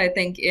process. And I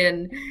think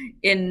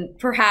in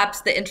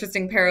perhaps the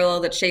interesting parallel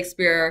that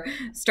Shakespeare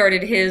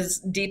started his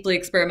deeply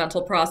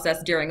experimental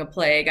process during a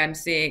plague, I'm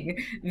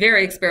seeing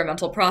very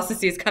experimental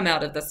processes come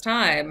out of this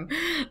time.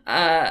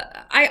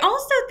 I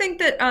also think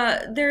that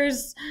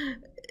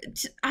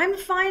I'm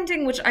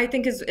finding, which I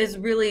think is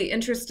really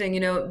interesting,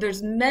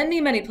 there's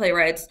many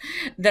playwrights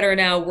that are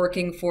now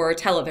working for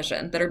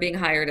television, that are being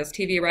hired as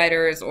TV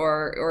writers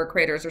or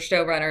creators or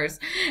showrunners.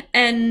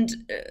 And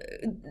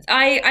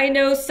I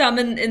know some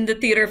in the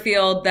theater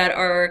field that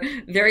are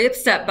very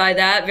upset by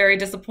that, very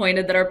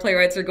disappointed that our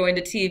playwrights are going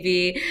to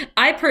TV.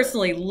 I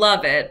personally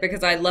love it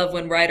because I love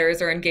when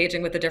writers are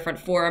engaging with a different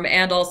form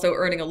and also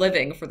earning a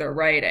living for their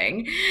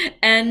writing.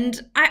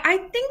 And I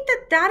think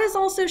that is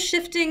also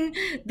shifting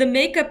the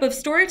makeup of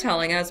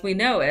storytelling as we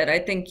know it. I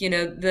think,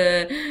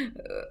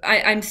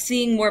 I'm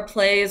seeing more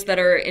plays that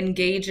are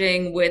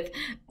engaging with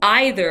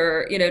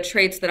either,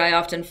 traits that I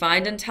often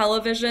find in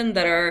television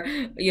that are,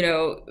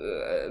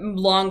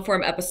 long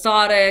form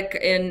episodic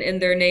in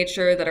their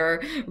nature, that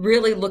are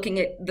really looking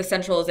at the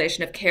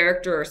centralization of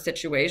character or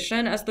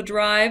situation as the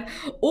drive.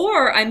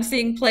 Or I'm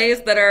seeing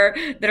plays that are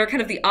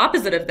kind of the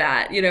opposite of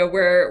that,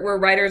 where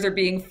writers are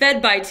being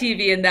fed by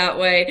TV in that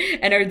way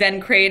and are then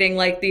creating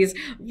like these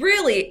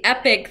really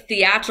epic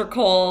theatrical,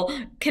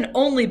 can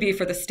only be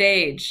for the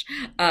stage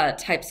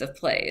types of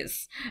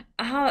plays.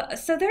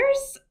 So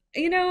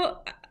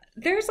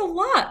there's a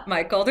lot,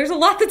 Michael. There's a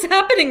lot that's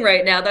happening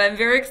right now that I'm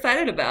very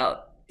excited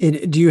about.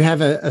 Do you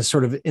have a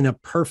sort of, in a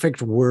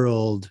perfect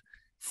world,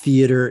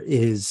 theater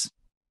is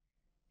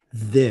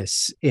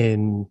this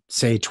in,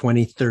 say,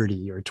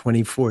 2030 or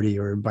 2040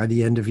 or by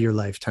the end of your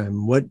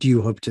lifetime? What do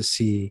you hope to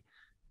see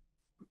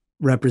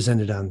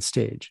represented on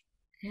stage?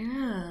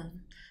 Yeah,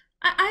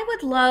 I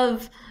would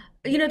love,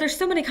 there's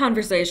so many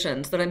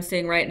conversations that I'm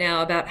seeing right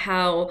now about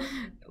how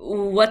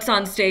what's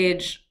on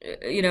stage,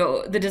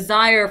 the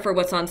desire for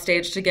what's on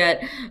stage to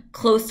get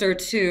closer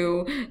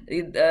to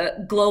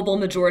the global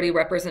majority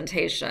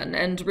representation,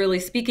 and really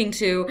speaking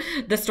to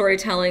the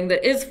storytelling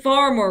that is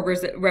far more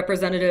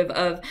representative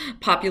of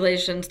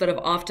populations that have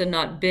often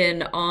not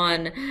been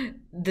on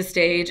the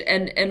stage.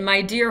 And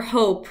my dear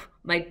hope,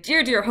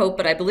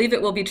 but I believe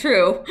it will be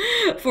true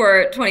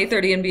for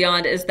 2030 and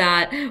beyond, is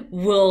that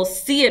we'll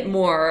see it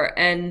more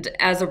and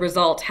as a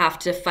result have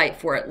to fight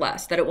for it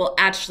less, that it will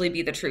actually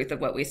be the truth of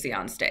what we see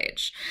on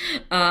stage.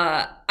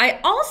 I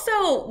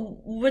also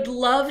would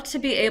love to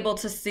be able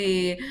to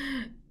see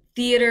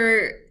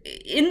theater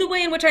in the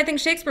way in which I think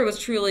Shakespeare was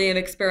truly an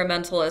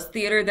experimentalist,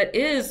 theater that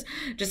is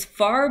just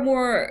far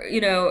more,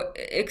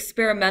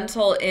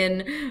 experimental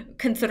in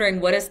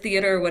considering what is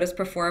theater, what is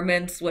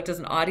performance, what does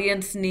an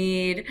audience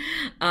need.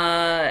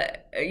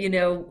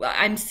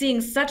 I'm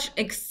seeing such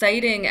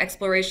exciting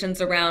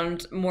explorations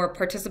around more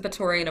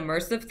participatory and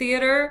immersive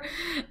theater,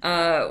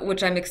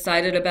 which I'm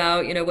excited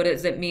about. What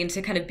does it mean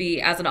to kind of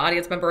be, as an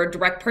audience member, a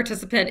direct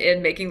participant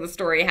in making the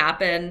story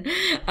happen,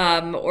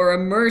 or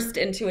immersed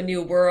into a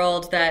new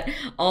world that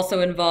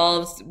also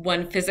involves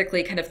one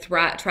physically kind of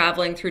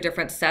traveling through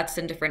different sets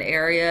in different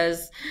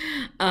areas.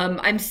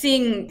 I'm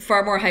seeing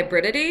far more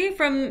hybridity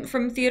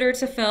from theater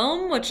to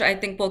film, which I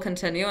think will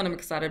continue, and I'm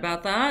excited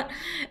about that.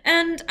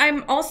 And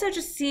I'm also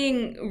just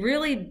seeing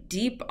really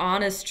deep,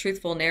 honest,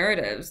 truthful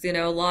narratives.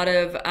 A lot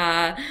of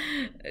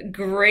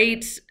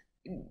great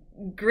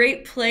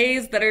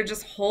plays that are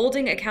just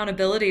holding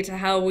accountability to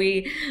how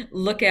we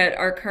look at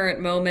our current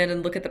moment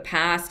and look at the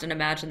past and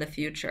imagine the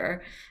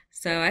future.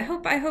 So I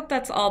hope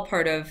that's all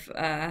part of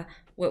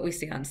what we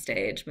see on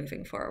stage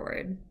moving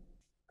forward.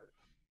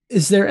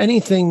 Is there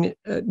anything,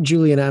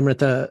 Julie and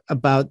Amrita,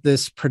 about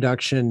this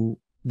production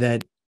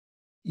that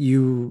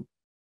you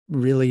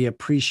really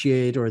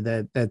appreciate or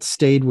that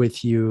stayed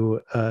with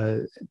you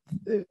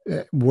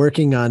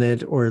working on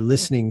it or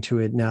listening to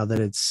it now that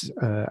it's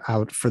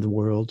out for the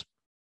world?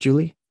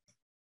 Julie?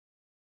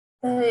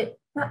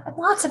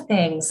 Lots of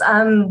things.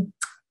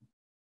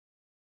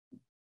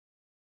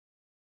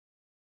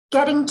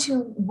 Getting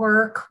to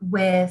work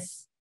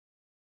with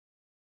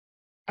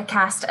a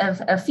cast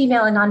of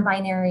female and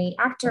non-binary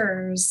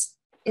actors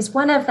is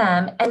one of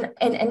them.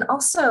 And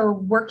also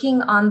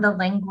working on the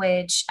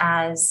language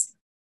as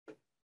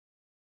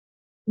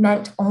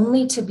meant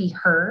only to be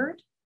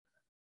heard,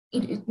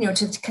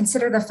 to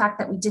consider the fact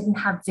that we didn't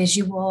have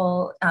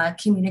visual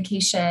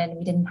communication,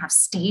 we didn't have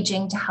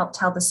staging to help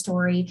tell the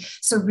story.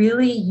 So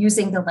really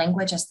using the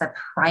language as the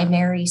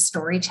primary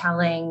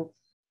storytelling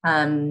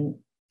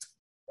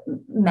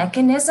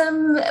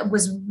mechanism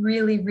was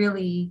really,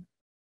 really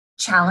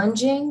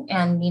challenging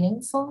and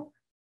meaningful.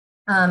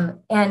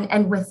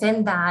 And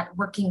within that,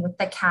 working with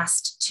the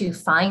cast to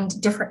find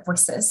different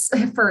voices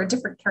for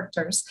different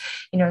characters.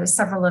 Most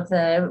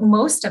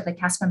of the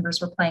cast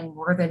members were playing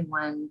more than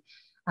one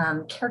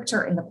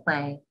character in the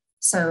play.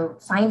 So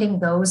finding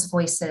those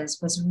voices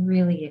was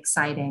really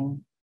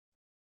exciting.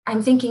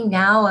 I'm thinking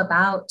now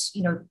about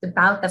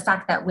the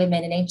fact that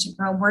women in ancient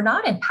Rome were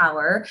not in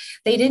power.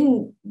 They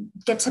didn't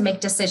get to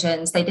make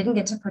decisions. They didn't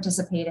get to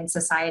participate in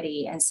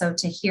society. And so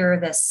to hear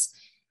this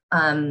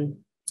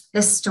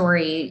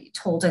story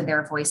told in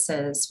their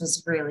voices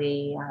was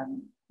really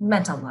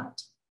meant a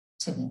lot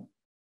to me.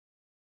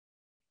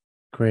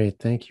 Great,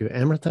 thank you.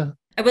 Amrita?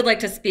 I would like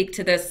to speak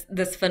to this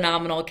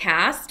phenomenal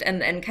cast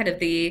and kind of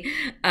the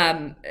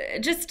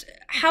just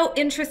how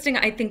interesting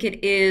I think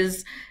it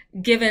is,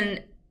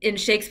 given in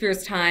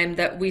Shakespeare's time,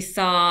 that we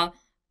saw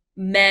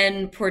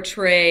men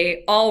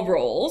portray all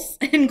roles,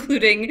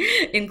 including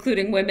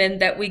women,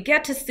 that we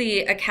get to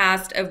see a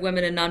cast of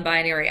women and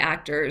non-binary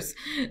actors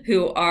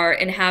who are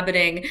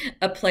inhabiting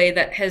a play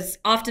that has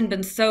often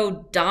been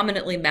so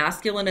dominantly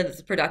masculine in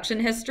its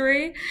production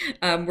history,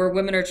 where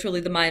women are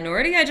truly the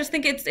minority. I just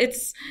think it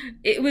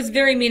was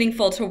very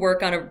meaningful to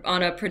work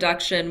on a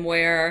production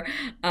where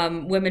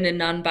women and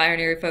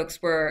non-binary folks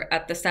were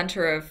at the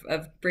center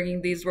of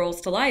bringing these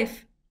roles to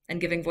life and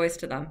giving voice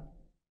to them.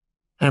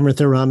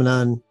 Amrita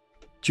Ramanan,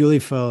 Julie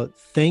Foh,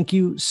 thank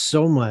you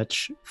so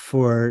much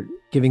for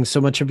giving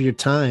so much of your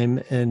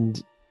time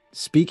and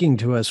speaking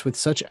to us with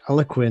such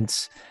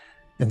eloquence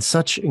and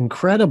such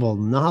incredible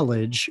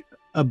knowledge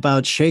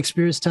about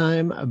Shakespeare's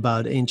time,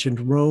 about ancient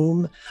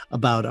Rome,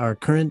 about our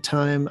current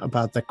time,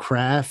 about the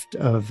craft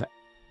of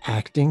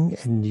acting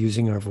and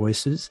using our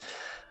voices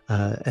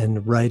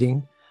and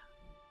writing.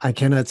 I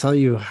cannot tell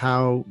you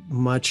how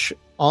much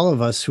all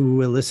of us who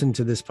will listen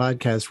to this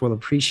podcast will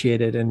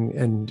appreciate it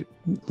and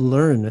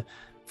learn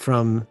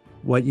from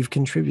what you've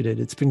contributed.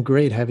 It's been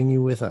great having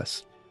you with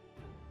us.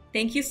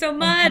 Thank you so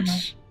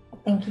much.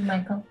 Thank you,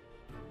 Michael.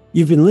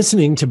 You've been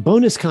listening to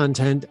bonus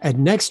content at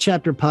Next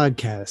Chapter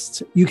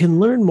Podcasts. You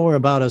can learn more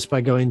about us by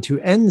going to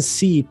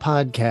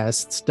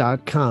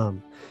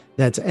ncpodcasts.com.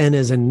 That's N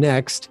as in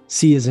next,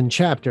 C as in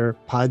chapter,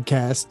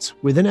 podcasts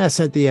with an S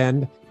at the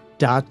end,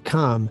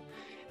 .com.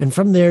 And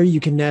from there,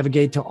 you can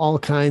navigate to all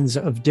kinds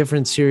of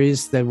different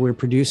series that we're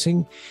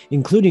producing,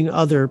 including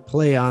other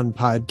Play On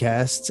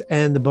podcasts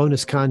and the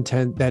bonus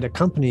content that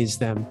accompanies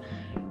them,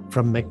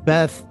 from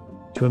Macbeth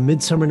to A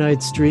Midsummer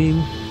Night's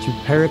Dream to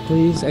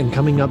Pericles, and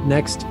coming up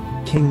next,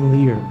 King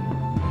Lear.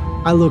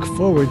 I look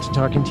forward to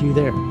talking to you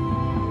there.